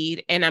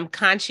need, and I'm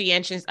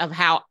conscientious of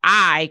how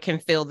I can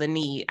fill the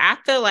need. I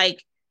feel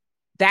like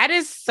that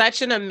is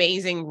such an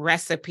amazing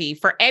recipe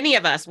for any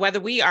of us, whether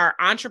we are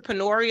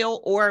entrepreneurial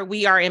or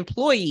we are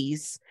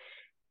employees.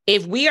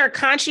 If we are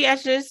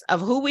conscientious of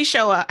who we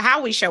show up,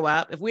 how we show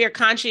up, if we are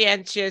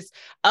conscientious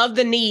of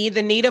the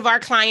need of our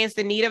clients,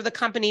 the need of the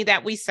company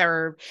that we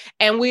serve,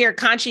 and we are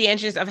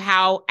conscientious of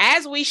how,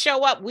 as we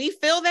show up, we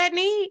fill that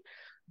need,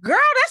 girl,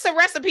 that's a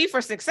recipe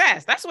for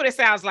success. That's what it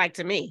sounds like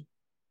to me.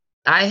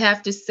 I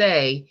have to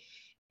say,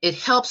 it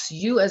helps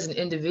you as an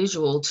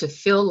individual to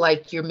feel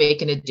like you're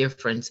making a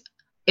difference.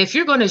 If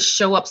you're going to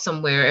show up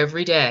somewhere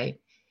every day,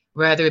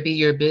 whether it be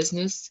your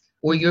business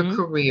or mm-hmm. your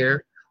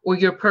career or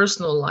your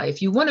personal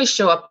life, you want to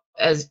show up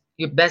as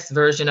your best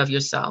version of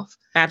yourself.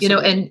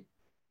 Absolutely. And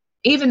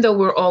even though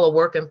we're all a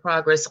work in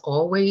progress,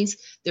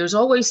 there's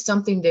always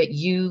something that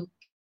you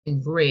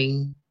can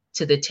bring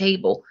to the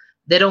table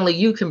that only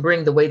you can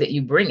bring the way that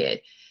you bring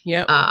it.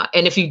 Yeah.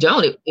 And if you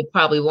don't, it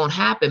probably won't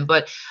happen.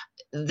 But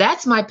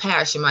that's my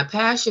passion. My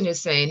passion is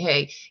saying,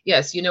 hey,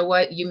 yes, you know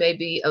what? You may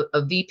be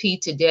a VP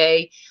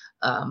today,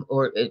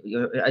 or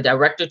a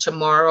director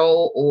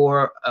tomorrow,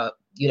 or a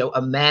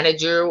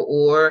manager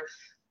or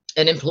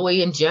an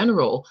employee in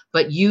general,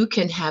 but you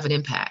can have an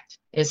impact.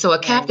 And so a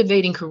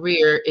captivating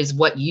career is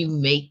what you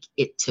make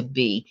it to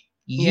be.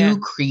 You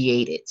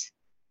create it.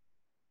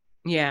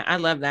 Yeah, I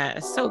love that.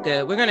 It's so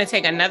good. We're going to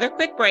take another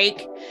quick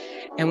break.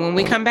 And when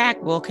we come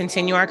back, we'll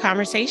continue our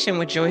conversation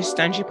with Joyce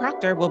Dungee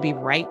Proctor. We'll be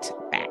right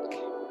back.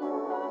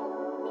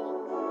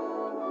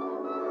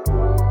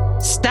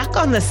 Stuck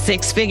on the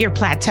six-figure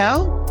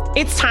plateau?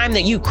 It's time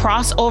that you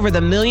cross over the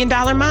 $1 million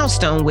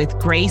milestone with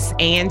grace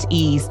and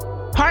ease.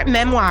 Part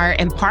memoir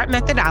and part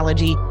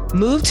methodology,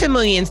 Move to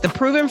Millions, the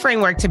proven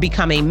framework to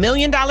become a $1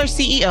 million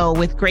CEO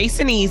with grace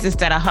and ease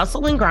instead of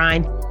hustle and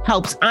grind,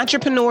 helps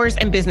entrepreneurs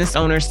and business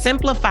owners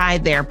simplify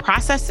their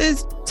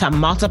processes to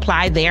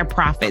multiply their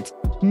profits.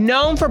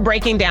 Known for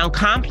breaking down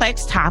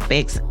complex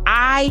topics,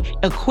 I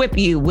equip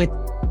you with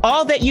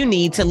all that you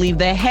need to leave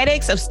the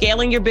headaches of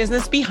scaling your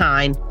business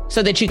behind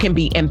so that you can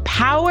be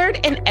empowered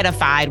and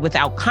edified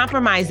without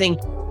compromising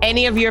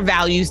any of your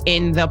values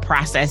in the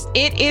process.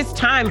 It is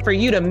time for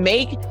you to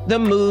make the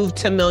move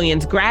to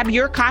millions. Grab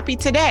your copy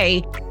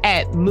today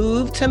at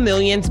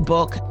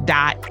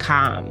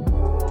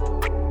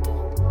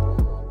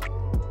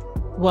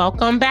movetomillionsbook.com.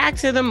 Welcome back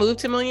to the Move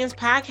to Millions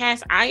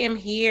podcast. I am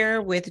here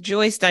with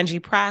Joyce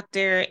Dungee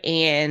Proctor,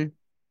 and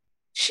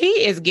she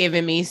is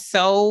giving me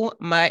so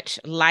much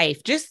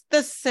life. Just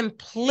the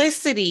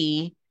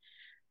simplicity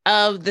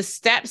of the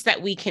steps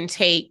that we can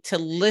take to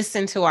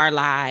listen to our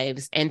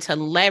lives and to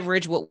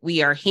leverage what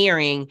we are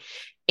hearing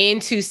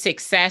into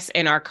success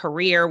in our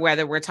career,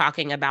 whether we're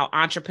talking about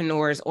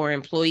entrepreneurs or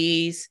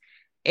employees.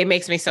 It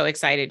makes me so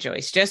excited,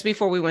 Joyce. Just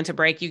before we went to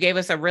break, you gave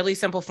us a really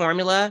simple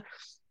formula.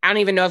 I don't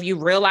even know if you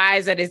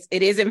realize that it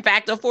is in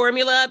fact a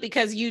formula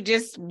because you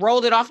just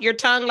rolled it off your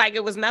tongue like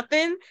it was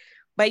nothing.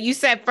 But you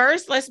said,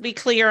 first, let's be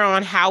clear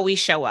on how we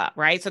show up,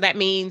 right? So that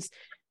means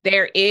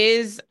there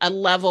is a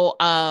level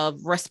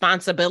of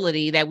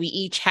responsibility that we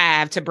each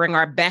have to bring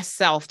our best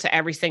self to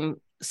every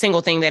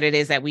single thing that it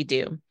is that we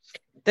do.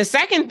 The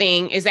second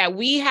thing is that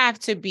we have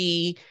to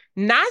be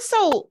not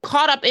so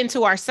caught up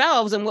into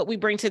ourselves and what we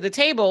bring to the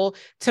table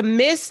to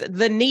miss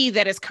the need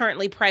that is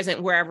currently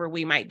present wherever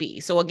we might be.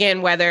 So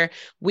again, whether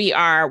we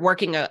are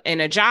working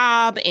in a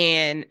job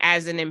and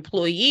as an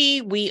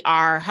employee, we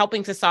are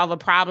helping to solve a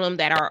problem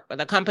that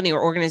the company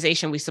or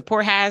organization we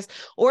support has,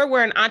 or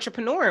we're an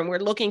entrepreneur and we're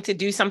looking to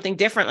do something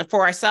different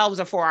for ourselves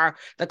or for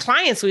the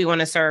clients we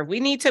want to serve. We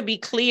need to be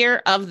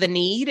clear of the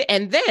need.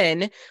 And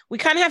then we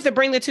kind of have to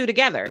bring the two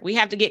together. We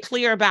have to get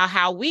clear about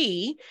how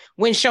we,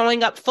 when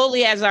showing up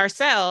fully as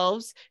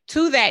ourselves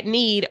to that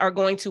need, are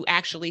going to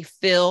actually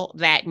fill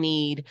that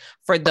need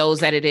for those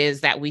that it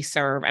is that we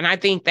serve. And I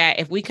think that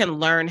if we can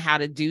learn how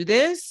to do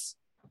this,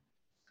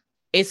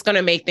 it's going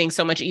to make things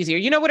so much easier.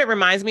 You know what it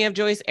reminds me of,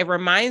 Joyce? It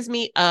reminds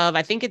me of,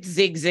 I think it's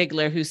Zig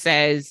Ziglar who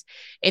says,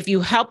 if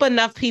you help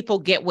enough people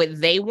get what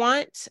they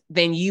want,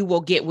 then you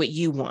will get what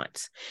you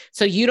want.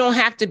 So you don't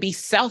have to be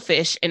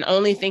selfish and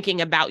only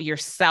thinking about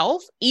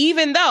yourself,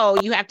 even though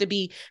you have to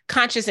be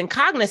conscious and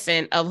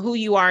cognizant of who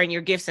you are and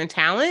your gifts and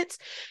talents.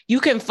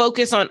 You can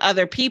focus on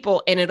other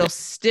people and it'll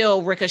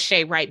still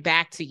ricochet right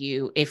back to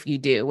you if you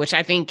do, which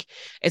I think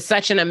is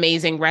such an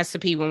amazing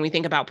recipe when we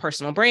think about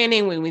personal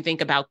branding, when we think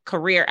about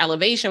career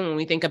elevation, when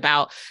we think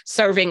about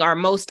serving our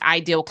most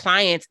ideal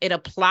clients. It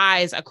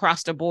applies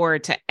across the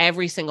board to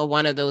every single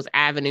one of those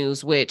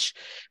avenues, which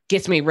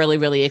gets me really,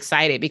 really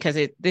excited because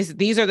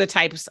these are the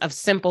types of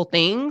simple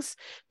things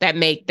that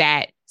make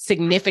that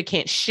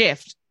significant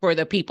shift for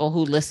the people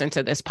who listen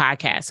to this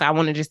podcast. So I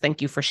want to just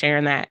thank you for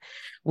sharing that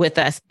with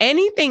us.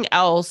 Anything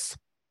else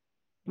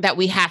that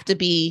we have to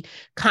be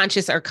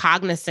conscious or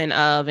cognizant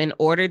of in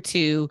order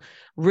to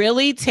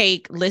really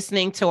take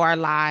listening to our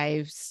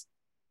lives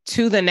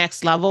to the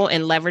next level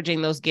and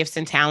leveraging those gifts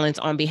and talents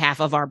on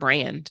behalf of our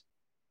brand?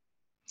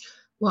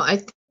 Well,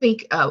 I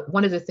think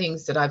one of the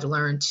things that I've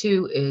learned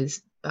too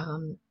is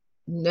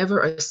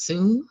never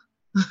assume.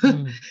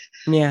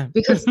 Yeah.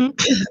 Because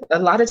a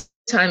lot of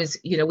times,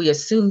 we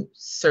assume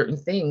certain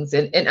things.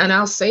 And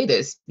I'll say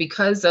this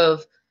because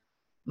of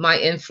my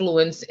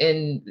influence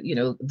in,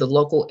 the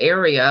local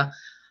area,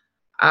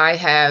 I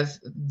have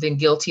been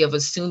guilty of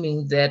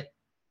assuming that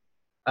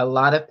a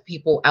lot of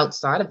people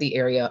outside of the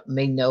area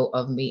may know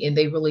of me, and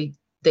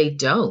they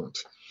don't.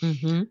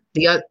 Mm-hmm.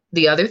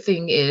 The other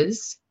thing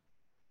is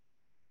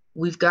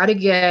we've got to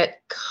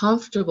get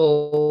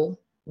comfortable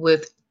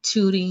with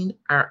tooting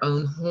our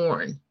own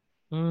horn.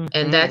 Mm-hmm.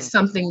 And that's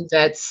something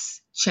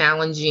that's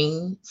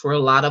challenging for a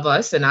lot of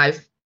us. And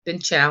I've been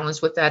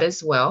challenged with that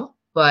as well.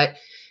 But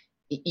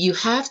you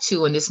have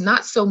to, and it's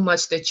not so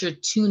much that you're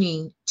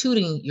tooting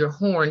your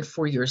horn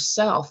for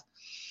yourself,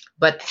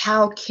 but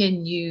how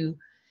can you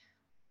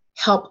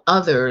help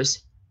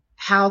others?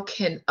 How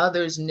can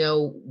others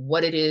know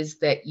what it is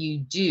that you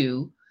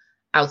do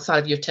outside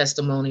of your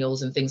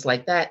testimonials and things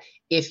like that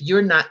if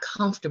you're not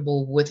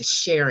comfortable with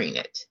sharing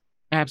it?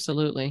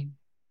 Absolutely.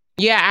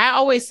 Yeah, I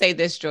always say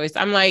this, Joyce.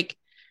 I'm like,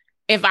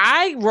 if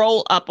I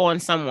roll up on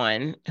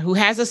someone who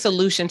has a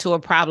solution to a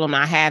problem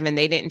I have and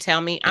they didn't tell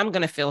me, I'm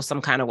going to feel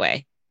some kind of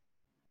way.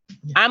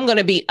 I'm going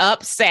to be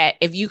upset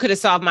if you could have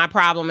solved my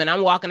problem and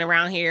I'm walking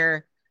around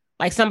here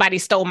like somebody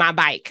stole my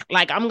bike.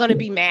 Like, I'm going to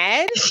be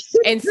mad.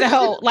 And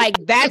so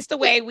that's the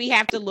way we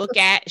have to look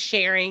at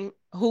sharing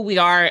who we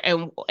are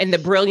and the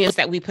brilliance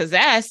that we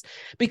possess,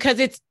 because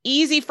it's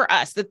easy for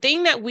us. The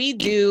thing that we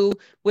do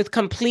with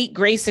complete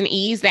grace and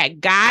ease, that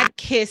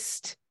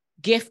God-kissed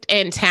gift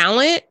and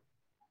talent,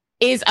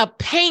 is a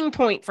pain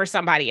point for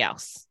somebody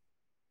else.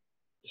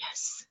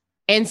 Yes.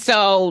 And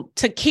so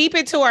to keep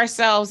it to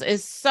ourselves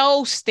is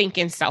so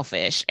stinking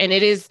selfish. And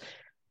it's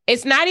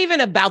not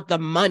even about the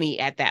money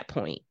at that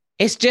point.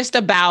 It's just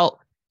about,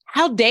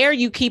 how dare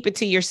you keep it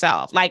to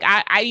yourself? Like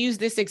I use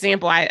this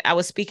example. I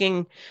was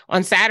speaking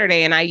on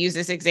Saturday and I used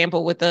this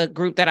example with the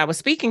group that I was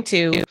speaking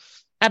to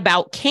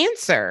about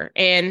cancer.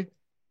 And,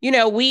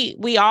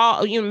 we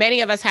all, many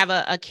of us have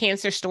a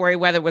cancer story,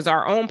 whether it was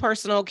our own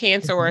personal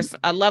cancer or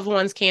a loved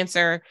one's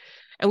cancer.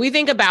 And we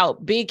think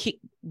about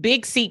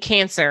big C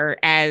cancer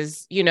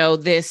as,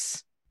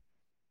 this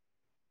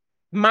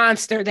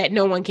monster that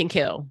no one can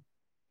kill.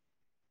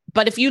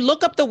 But if you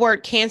look up the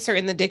word cancer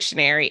in the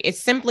dictionary, it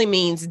simply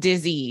means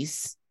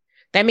disease.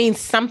 That means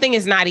something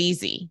is not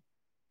easy.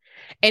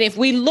 And if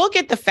we look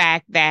at the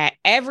fact that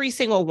every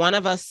single one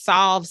of us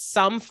solves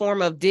some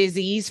form of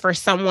disease for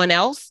someone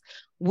else,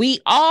 we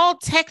all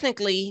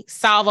technically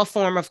solve a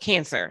form of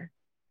cancer.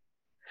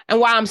 And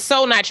while I'm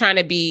so not trying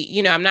to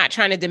be, I'm not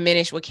trying to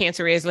diminish what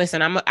cancer is.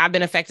 Listen, I've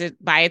been affected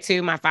by it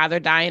too. My father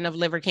dying of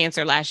liver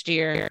cancer last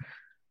year.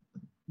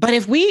 But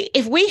if we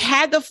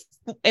had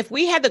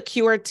the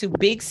cure to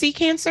big C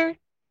cancer,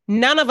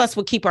 none of us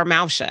would keep our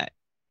mouth shut.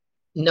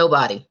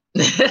 Nobody.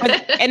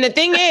 And the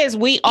thing is,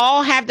 we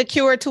all have the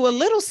cure to a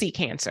little C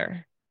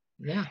cancer.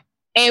 Yeah.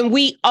 And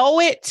we owe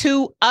it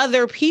to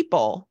other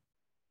people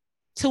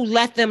to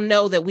let them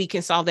know that we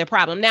can solve their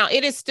problem. Now,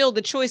 it is still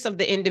the choice of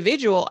the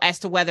individual as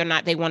to whether or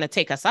not they want to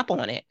take us up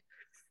on it.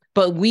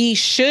 but we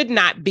should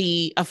not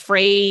be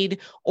afraid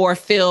or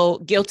feel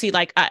guilty.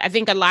 Like I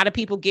think a lot of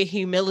people get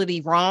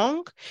humility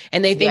wrong,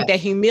 and they think that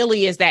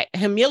humility is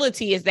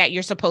that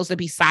you're supposed to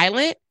be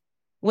silent,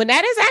 when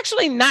that is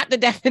actually not the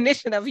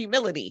definition of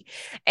humility.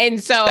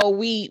 And so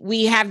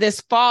we have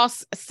this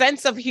false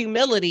sense of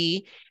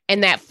humility,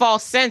 and that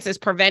false sense is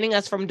preventing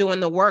us from doing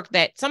the work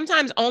that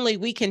sometimes only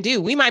we can do.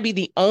 We might be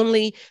the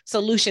only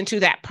solution to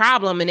that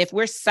problem. And if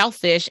we're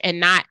selfish and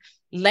not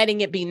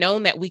letting it be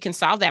known that we can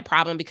solve that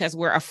problem because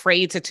we're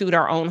afraid to toot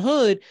our own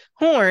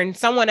horn,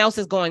 someone else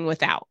is going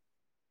without.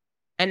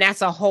 And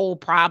that's a whole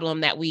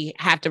problem that we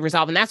have to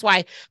resolve. And that's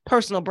why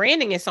personal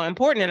branding is so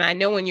important. And I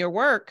know in your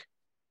work,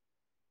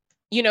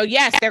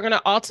 yes, they're going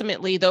to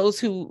ultimately, those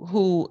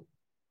who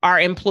are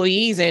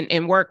employees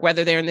and work,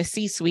 whether they're in the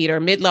C-suite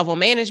or mid-level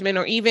management,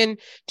 or even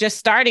just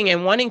starting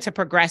and wanting to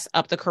progress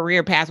up the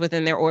career path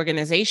within their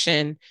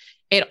organization,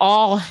 it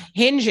all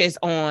hinges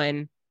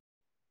on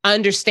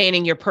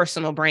understanding your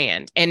personal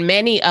brand. And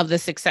many of the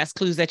success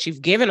clues that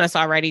you've given us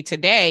already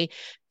today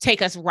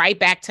take us right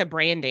back to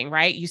branding,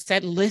 right? You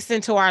said, listen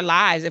to our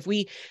lives. If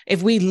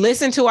we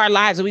listen to our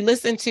lives, we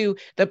listen to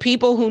the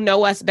people who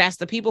know us best,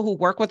 the people who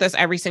work with us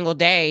every single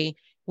day,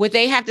 what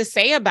they have to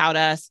say about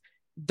us,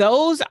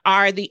 those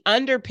are the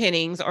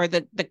underpinnings or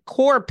the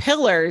core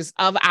pillars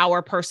of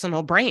our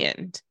personal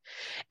brand.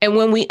 And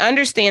when we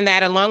understand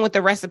that, along with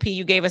the recipe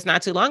you gave us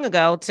not too long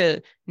ago,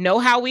 to know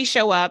how we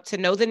show up, to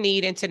know the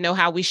need, and to know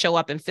how we show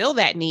up and fill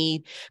that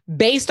need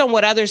based on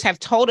what others have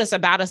told us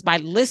about us by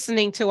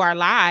listening to our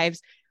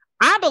lives,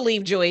 I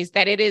believe, Joyce,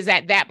 that it is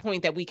at that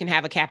point that we can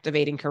have a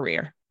captivating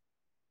career.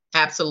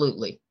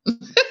 Absolutely.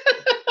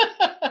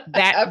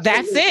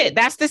 That's it.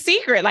 That's the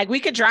secret. Like, we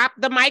could drop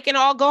the mic and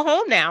all go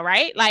home now,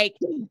 right? Like,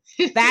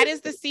 that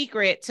is the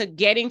secret to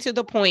getting to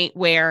the point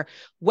where,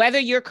 whether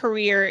your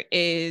career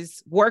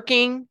is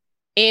working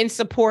in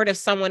support of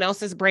someone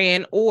else's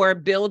brand or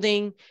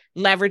building,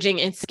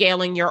 leveraging, and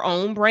scaling your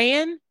own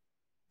brand,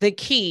 the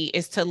key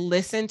is to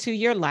listen to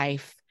your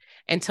life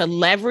and to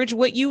leverage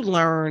what you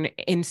learn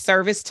in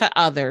service to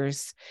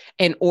others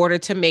in order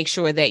to make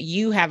sure that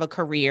you have a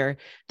career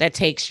that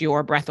takes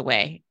your breath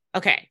away.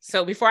 Okay,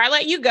 so before I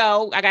let you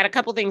go, I got a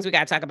couple things we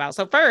got to talk about.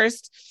 So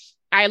first,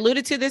 I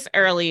alluded to this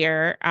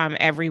earlier,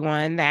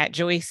 everyone, that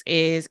Joyce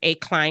is a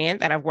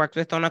client that I've worked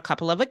with on a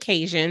couple of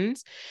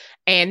occasions.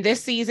 And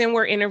this season,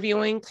 we're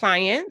interviewing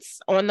clients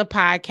on the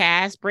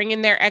podcast,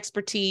 bringing their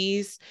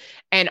expertise,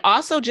 and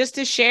also just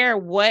to share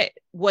what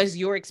was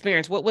your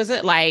experience. What was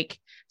it like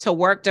to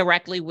work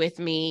directly with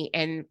me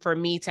and for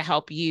me to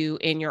help you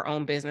in your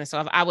own business? So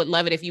I would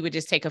love it if you would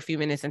just take a few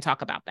minutes and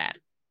talk about that.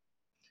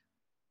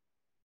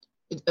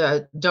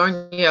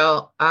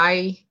 Darnell,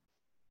 I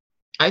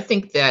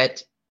think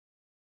that,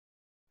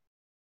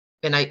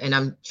 and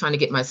I'm trying to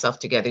get myself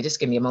together. Just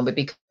give me a moment,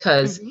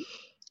 because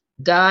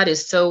God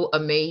is so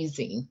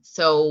amazing.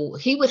 So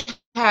he would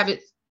have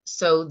it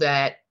so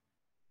that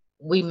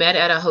we met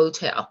at a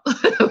hotel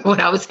when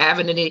I was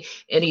having an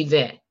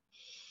event.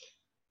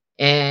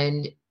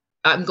 And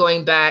I'm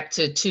going back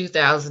to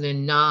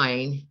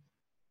 2009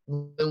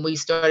 when we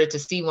started to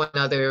see one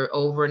another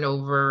over and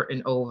over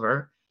and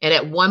over. And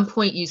at one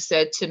point you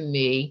said to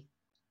me,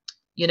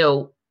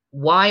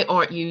 why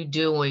aren't you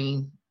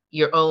doing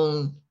your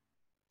own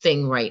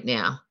thing right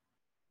now?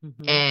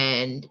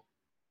 And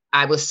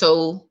I was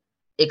so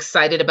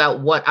excited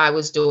about what I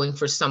was doing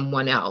for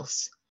someone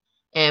else.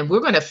 And we're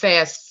going to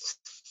fast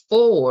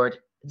forward.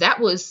 That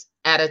was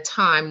at a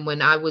time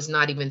when I was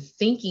not even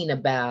thinking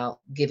about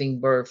giving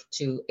birth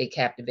to a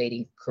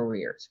captivating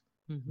career.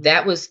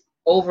 That was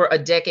over a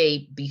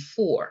decade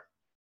before.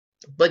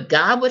 But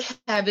God would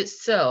have it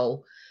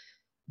so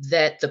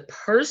that the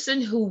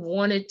person who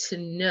wanted to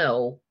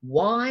know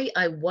why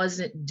I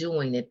wasn't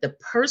doing it, the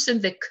person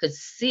that could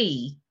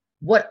see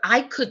what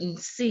I couldn't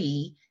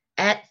see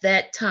at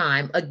that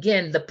time,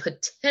 again, the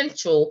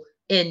potential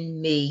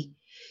in me,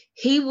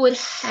 he would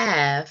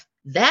have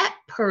that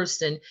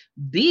person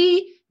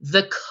be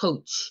the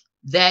coach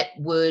that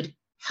would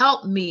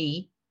help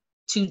me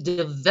to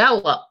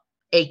develop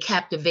a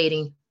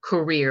captivating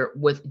career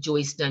with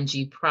Joyce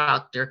Dungee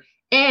Proctor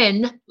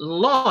and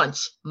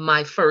launch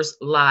my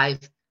first live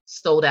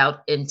sold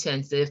out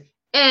intensive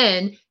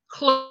and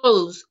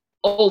close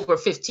over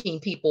 15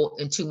 people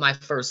into my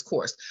first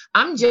course.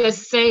 I'm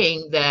just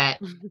saying that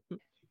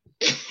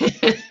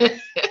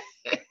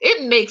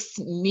it makes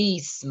me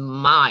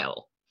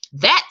smile.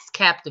 That's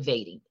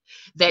captivating.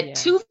 That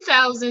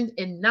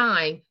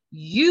 2009,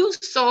 you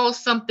saw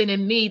something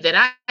in me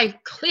that I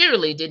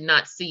clearly did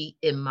not see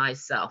in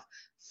myself.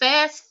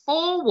 Fast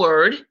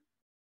forward,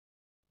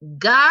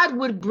 God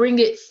would bring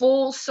it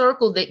full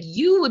circle that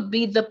you would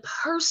be the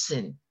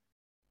person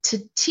to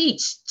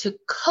teach, to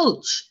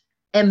coach,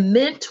 and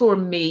mentor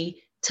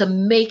me to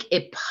make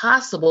it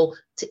possible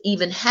to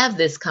even have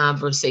this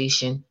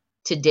conversation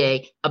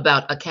today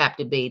about a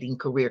captivating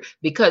career,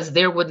 because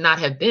there would not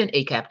have been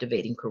a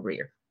captivating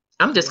career.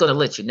 I'm just going to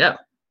let you know.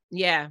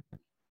 Yeah,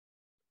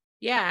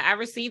 I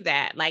received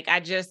that.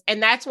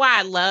 And that's why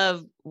I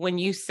love when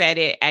you said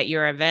it at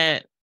your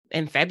event,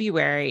 in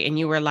February and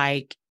you were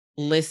like,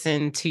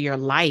 listen to your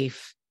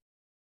life.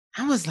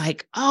 I was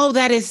like, oh,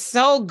 that is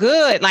so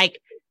good. Like,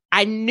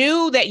 I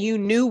knew that you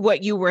knew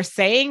what you were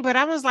saying, but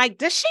I was like,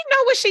 does she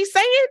know what she's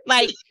saying?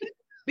 Like,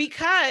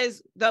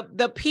 because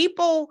the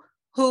people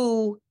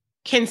who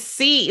can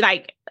see,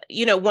 like,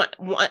 you know,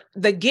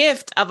 the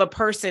gift of a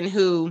person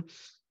who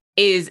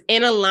is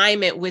in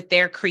alignment with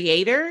their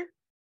creator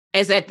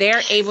is that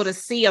they're able to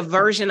see a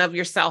version of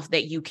yourself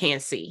that you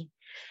can't see.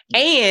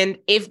 And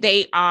if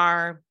they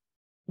are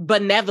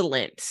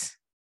benevolent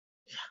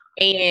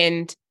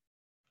and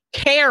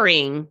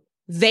caring,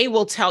 they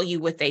will tell you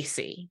what they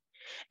see.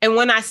 And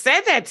when I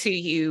said that to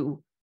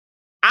you,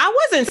 I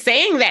wasn't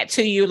saying that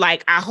to you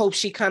like, I hope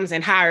she comes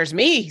and hires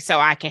me so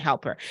I can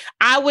help her.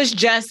 I was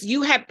just,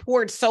 you had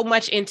poured so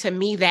much into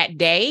me that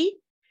day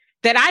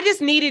that I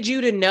just needed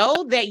you to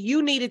know that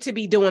you needed to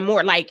be doing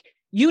more. Like,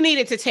 you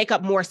needed to take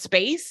up more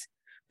space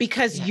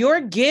because your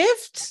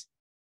gift,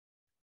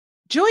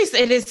 Joyce,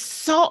 it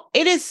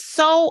is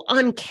so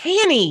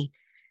uncanny.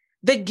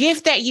 The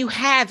gift that you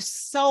have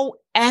so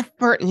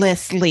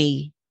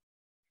effortlessly.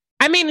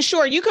 I mean,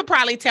 sure, you could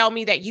probably tell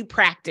me that you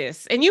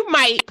practice, and you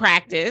might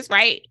practice,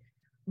 right?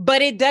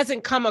 But it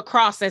doesn't come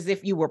across as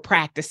if you were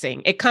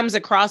practicing. It comes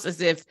across as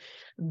if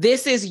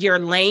this is your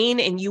lane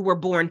and you were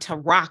born to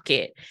rock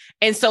it.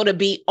 And so to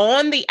be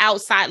on the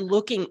outside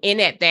looking in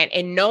at that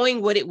and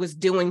knowing what it was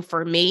doing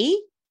for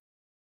me,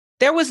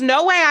 there was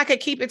no way I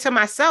could keep it to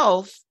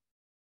myself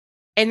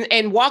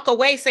and walk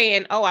away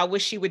saying, oh, I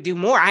wish she would do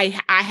more. I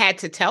had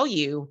to tell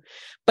you.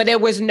 But there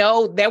was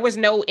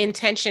no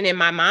intention in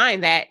my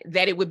mind that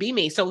it would be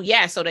me. So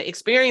yeah, so to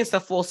experience the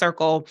full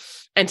circle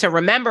and to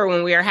remember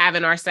when we were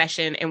having our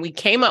session and we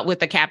came up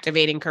with a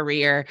captivating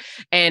career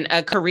and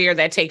a career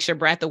that takes your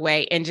breath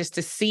away, and just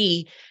to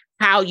see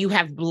how you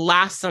have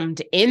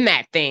blossomed in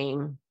that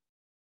thing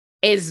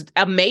is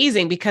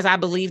amazing, because I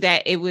believe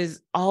that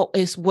is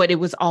what it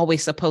was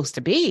always supposed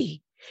to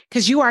be,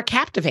 because you are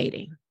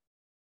captivating.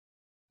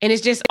 And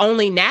it's just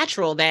only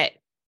natural that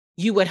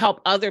you would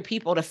help other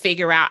people to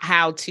figure out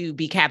how to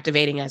be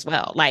captivating as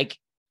well. Like,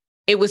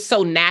 it was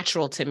so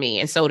natural to me.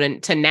 And so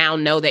to now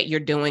know that you're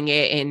doing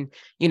it, and,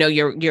 you know,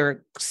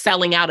 you're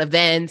selling out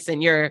events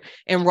and you're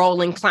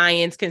enrolling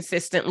clients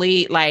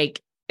consistently,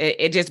 like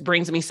it just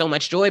brings me so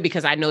much joy,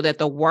 because I know that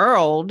the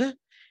world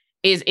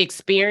is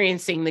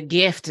experiencing the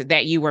gift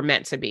that you were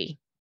meant to be.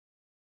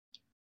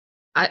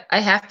 I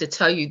have to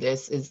tell you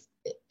this, is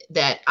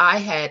that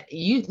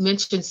you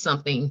mentioned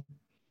something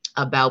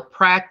about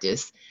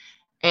practice.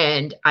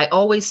 And I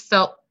always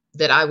felt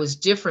that I was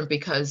different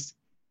because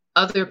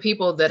other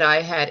people that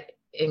I had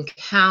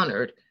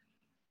encountered,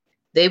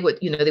 they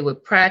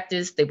would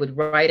practice, they would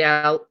write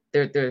out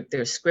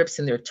their scripts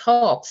and their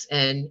talks.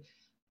 And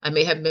I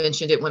may have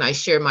mentioned it when I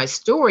shared my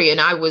story, and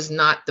I was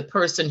not the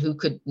person who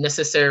could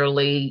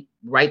necessarily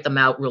write them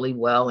out really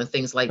well and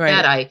things like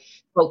that. I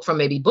spoke from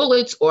maybe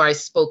bullets, or I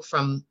spoke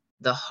from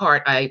the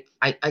heart. I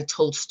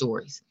told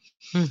stories.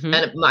 Mm-hmm.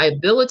 And my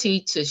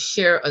ability to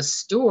share a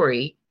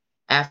story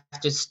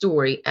after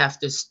story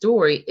after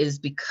story is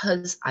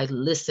because I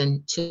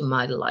listened to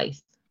my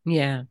life.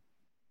 Yeah.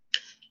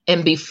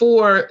 And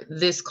before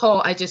this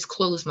call, I just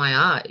closed my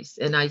eyes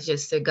and I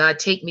just said, God,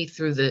 take me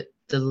through the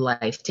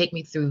life, take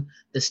me through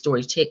the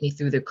story, take me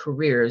through the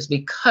careers,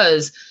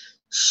 because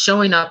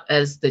showing up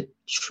as the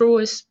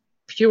truest,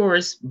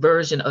 purest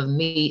version of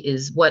me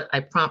is what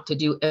I prompt to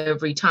do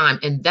every time.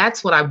 And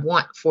that's what I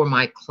want for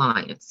my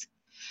clients.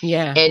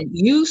 Yeah. And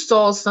you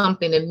saw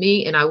something in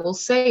me, and I will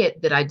say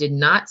it, that I did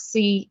not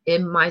see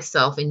in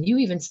myself. And you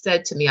even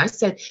said to me, I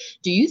said,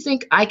 do you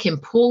think I can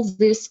pull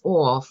this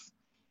off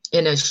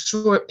in a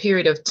short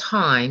period of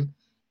time?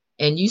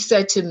 And you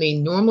said to me,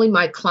 normally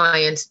my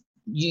clients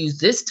use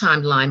this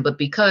timeline, but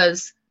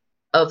because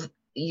of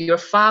your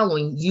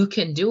following, you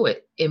can do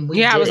it. And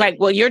I was like,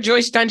 well, you're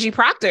Joyce Dungee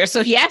Proctor,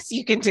 so yes,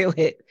 you can do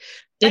it.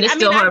 Like, I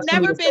mean, I've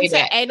never been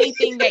to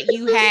anything that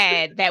you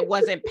had that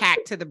wasn't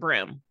packed to the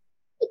brim.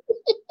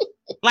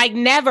 Like,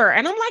 never.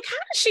 And I'm like, how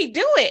does she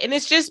do it? And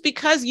it's just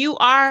because you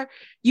are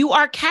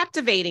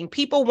captivating.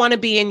 People want to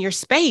be in your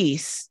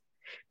space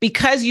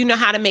because you know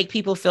how to make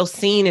people feel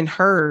seen and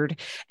heard,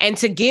 and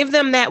to give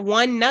them that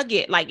one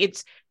nugget. Like,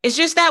 it's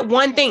just that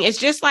one thing. It's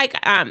just like,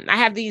 I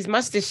have these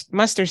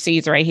mustard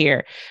seeds right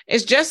here.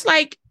 It's just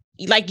like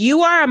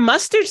you are a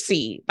mustard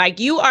seed. Like,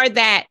 you are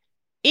that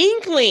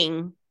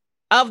inkling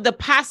of the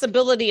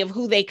possibility of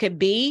who they could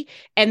be.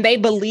 And they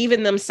believe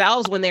in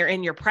themselves when they're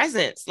in your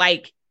presence.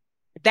 Like,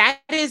 that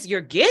is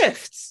your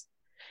gift.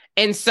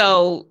 And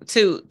so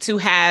to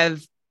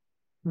have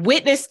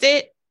witnessed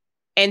it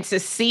and to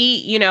see,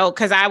 you know,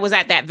 because I was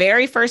at that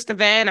very first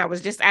event, I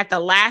was just at the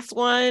last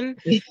one,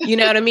 you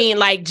know what I mean?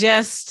 Like,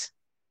 just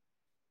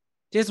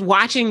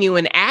watching you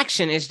in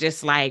action is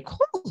just like,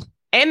 whew.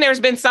 And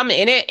there's been some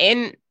in it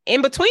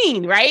in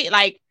between, right?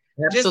 Like,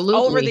 absolutely.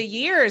 Just over the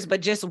years,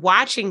 but just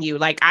watching you,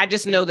 like, I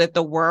just know that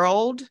the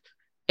world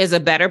is a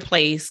better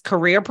place.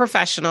 Career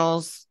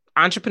professionals,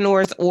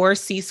 entrepreneurs, or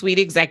C-suite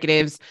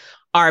executives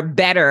are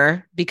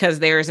better because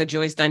there's a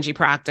Joyce Dungee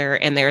Proctor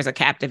and there's a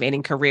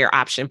captivating career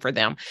option for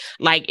them.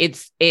 Like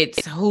it's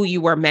who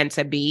you were meant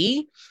to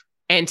be,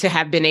 and to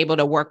have been able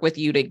to work with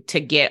you to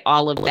get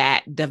all of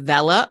that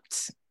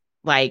developed,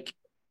 like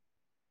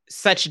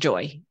such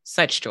joy,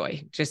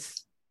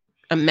 just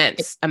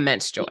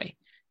immense joy.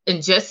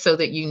 And just so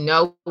that you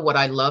know, what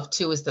I love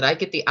too is that I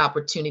get the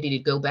opportunity to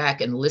go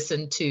back and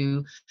listen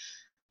to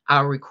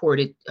our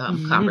recorded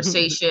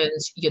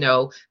conversations. You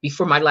know,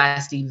 before my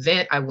last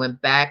event, I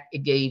went back.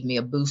 It gave me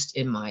a boost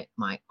in my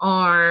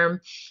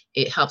arm.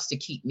 It helps to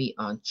keep me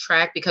on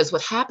track, because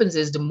what happens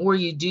is the more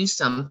you do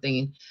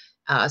something,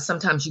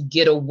 sometimes you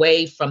get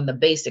away from the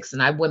basics.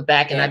 And I went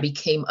back and I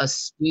became a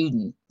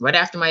student. Right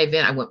after my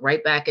event, I went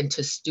right back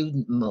into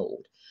student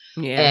mode.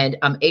 And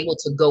I'm able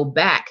to go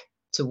back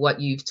to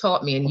what you've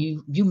taught me. And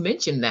you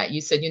mentioned that.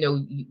 You said, you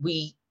know,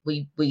 we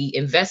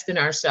invest in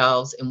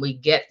ourselves and we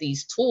get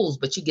these tools,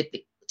 but you get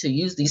to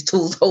use these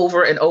tools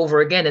over and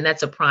over again. And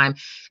it's a prime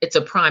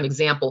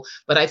example.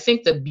 But I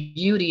think the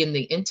beauty and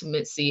the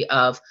intimacy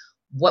of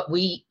what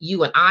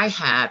you and I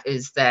have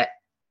is that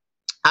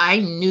I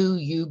knew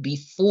you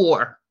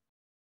before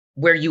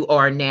where you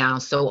are now.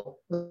 So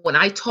when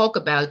I talk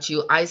about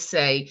you, I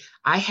say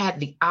I had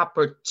the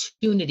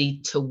opportunity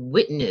to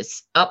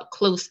witness up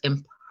close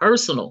and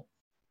personal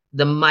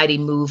the mighty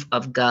move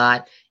of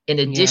God, in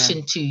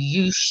addition to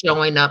you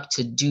showing up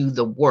to do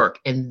the work.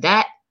 And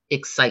that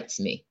excites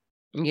me.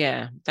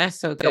 Yeah, that's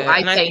so good. So I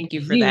and I thank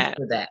you for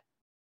that.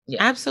 Yeah,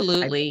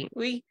 absolutely.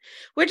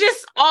 We're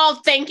just all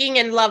thanking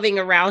and loving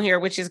around here,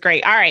 which is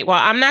great. All right. Well,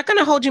 I'm not going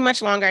to hold you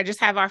much longer. I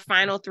just have our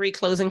final 3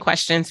 closing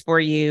questions for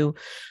you.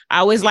 I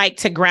always like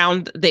to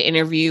ground the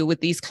interview with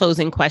these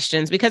closing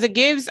questions because it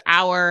gives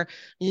our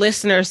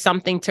listeners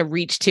something to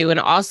reach to, and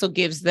also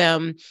gives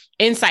them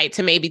insight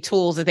to maybe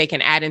tools that they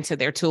can add into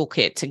their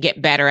toolkit to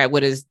get better at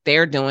what is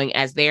they're doing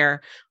as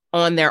they're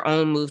on their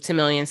own move to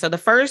millions. So the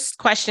first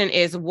question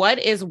is, what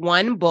is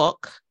one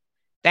book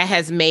that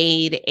has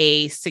made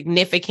a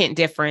significant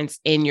difference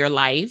in your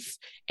life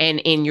and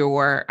in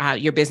your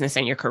business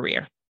and your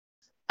career?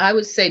 I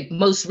would say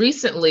most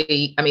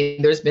recently, I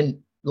mean, there's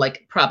been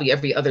like probably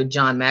every other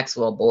John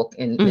Maxwell book,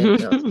 and you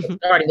know,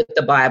 starting with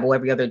the Bible,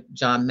 every other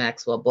John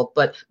Maxwell book.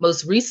 But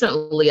most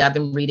recently, I've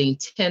been reading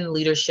 10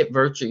 Leadership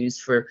Virtues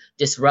for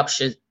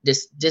Disruptive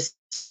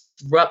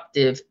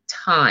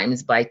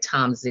Times by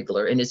Tom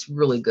Ziegler, and it's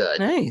really good.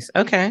 Nice.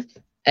 Okay.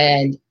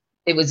 And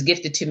it was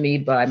gifted to me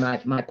by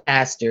my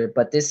pastor,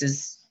 but this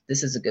is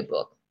a good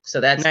book. So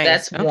that's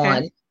nice. That's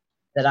one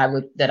that I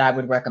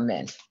would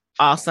recommend.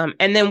 Awesome.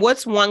 And then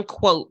what's one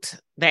quote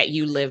that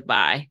you live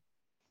by?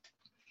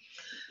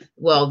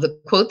 Well, the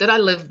quote that I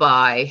live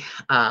by,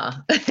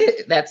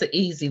 that's an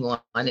easy one.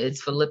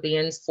 It's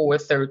Philippians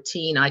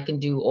 4:13. I can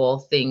do all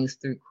things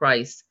through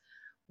Christ,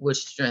 which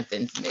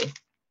strengthens me.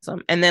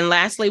 Awesome. And then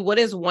lastly, what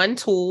is one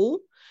tool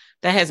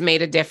that has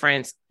made a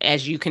difference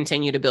as you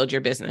continue to build your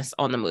business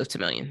on the move to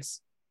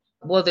millions?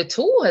 Well, the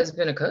tool has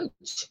been a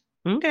coach.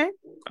 Okay.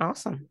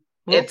 Awesome.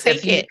 We'll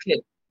take it.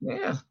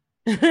 Yeah.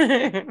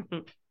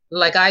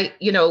 Like and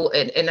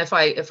if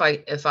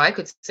I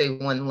could say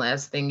one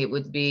last thing, it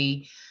would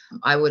be,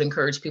 I would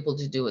encourage people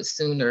to do it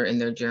sooner in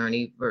their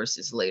journey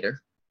versus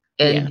later.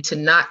 And to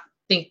not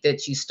think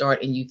that you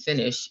start and you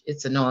finish.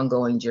 It's an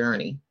ongoing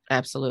journey.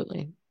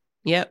 Absolutely.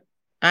 Yep.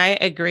 I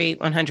agree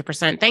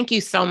 100%. Thank you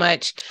so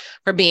much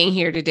for being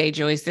here today,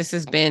 Joyce. This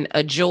has been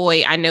a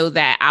joy. I know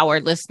that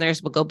our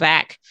listeners will go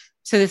back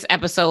to this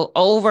episode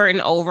over and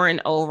over and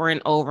over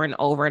and over and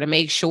over to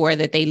make sure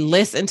that they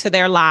listen to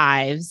their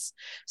lives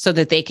so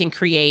that they can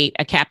create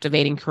a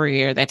captivating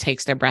career that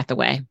takes their breath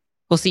away.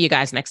 We'll see you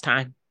guys next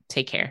time.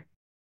 Take care.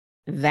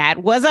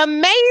 That was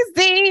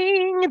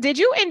amazing. Did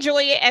you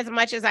enjoy it as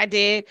much as I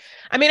did?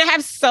 I mean, I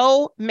have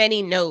so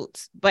many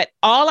notes, but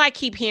all I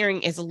keep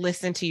hearing is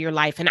listen to your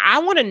life. And I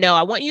want to know,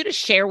 I want you to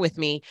share with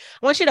me.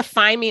 I want you to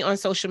find me on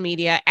social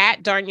media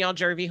at Darnyelle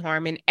Jervey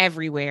Harmon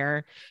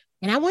everywhere.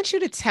 And I want you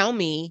to tell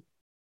me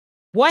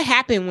what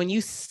happened when you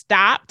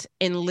stopped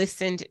and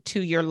listened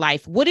to your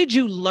life. What did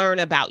you learn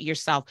about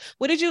yourself?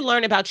 What did you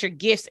learn about your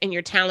gifts and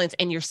your talents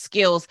and your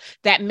skills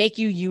that make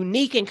you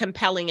unique and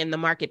compelling in the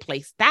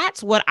marketplace?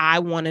 That's what I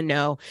want to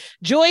know.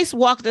 Joyce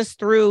walked us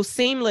through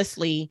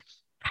seamlessly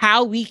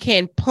how we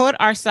can put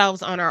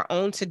ourselves on our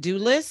own to-do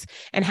list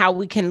and how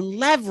we can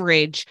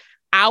leverage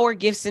our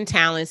gifts and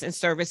talents and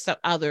service to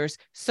others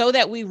so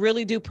that we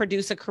really do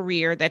produce a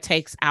career that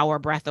takes our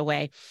breath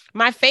away.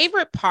 My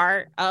favorite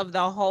part of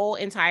the whole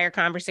entire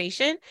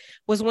conversation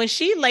was when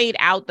she laid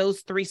out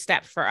those 3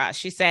 steps for us.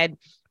 She said,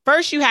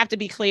 first, you have to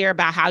be clear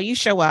about how you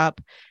show up.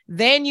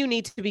 Then you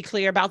need to be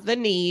clear about the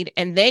need.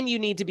 And then you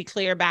need to be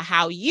clear about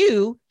how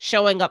you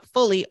showing up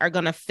fully are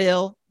going to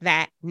fill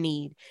that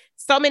need.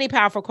 So many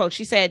powerful quotes.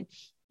 She said,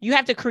 you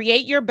have to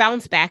create your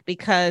bounce back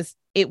because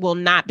it will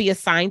not be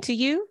assigned to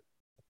you.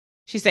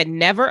 She said,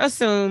 never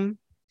assume.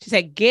 She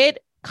said, get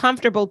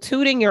comfortable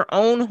tooting your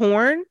own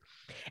horn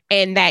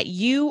and that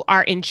you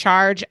are in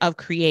charge of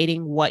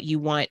creating what you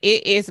want.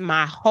 It is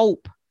my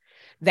hope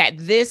that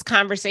this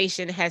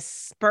conversation has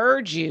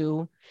spurred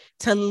you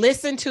to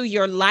listen to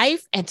your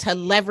life and to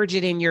leverage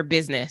it in your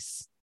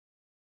business.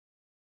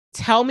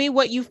 Tell me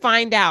what you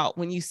find out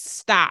when you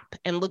stop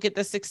and look at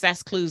the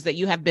success clues that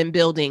you have been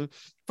building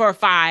for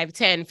 5,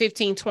 10,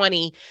 15,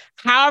 20,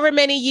 however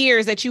many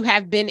years that you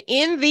have been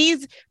in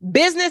these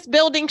business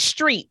building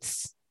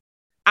streets.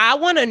 I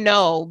want to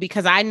know,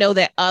 because I know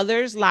that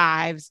others'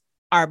 lives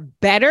are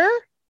better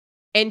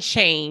and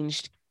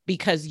changed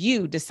because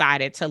you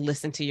decided to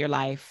listen to your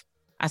life.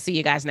 I'll see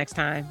you guys next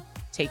time.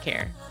 Take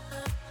care.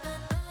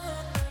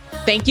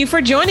 Thank you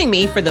for joining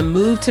me for the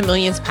Move to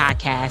Millions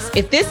podcast.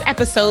 If this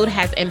episode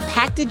has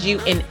impacted you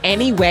in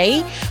any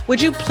way,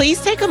 would you please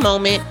take a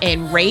moment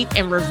and rate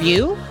and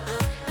review?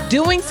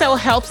 Doing so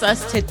helps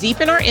us to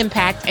deepen our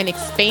impact and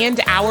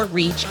expand our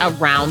reach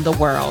around the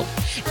world.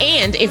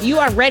 And if you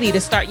are ready to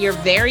start your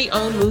very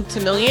own Move to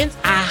Millions,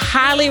 I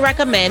highly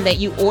recommend that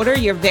you order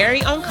your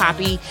very own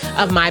copy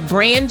of my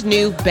brand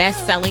new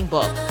best-selling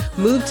book,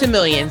 Move to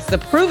Millions, the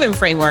proven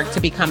framework to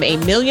become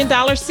 $1 million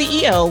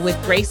CEO with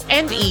grace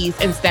and ease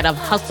instead of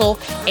hustle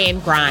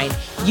and grind.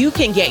 You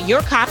can get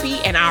your copy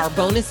and our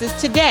bonuses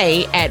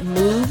today at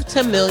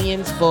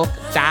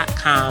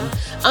movetomillionsbook.com.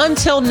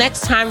 Until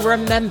next time,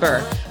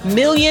 remember,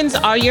 millions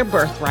are your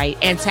birthright,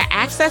 and to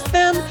access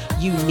them,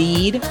 you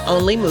need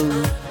only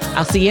move.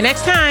 I'll see you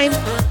next time.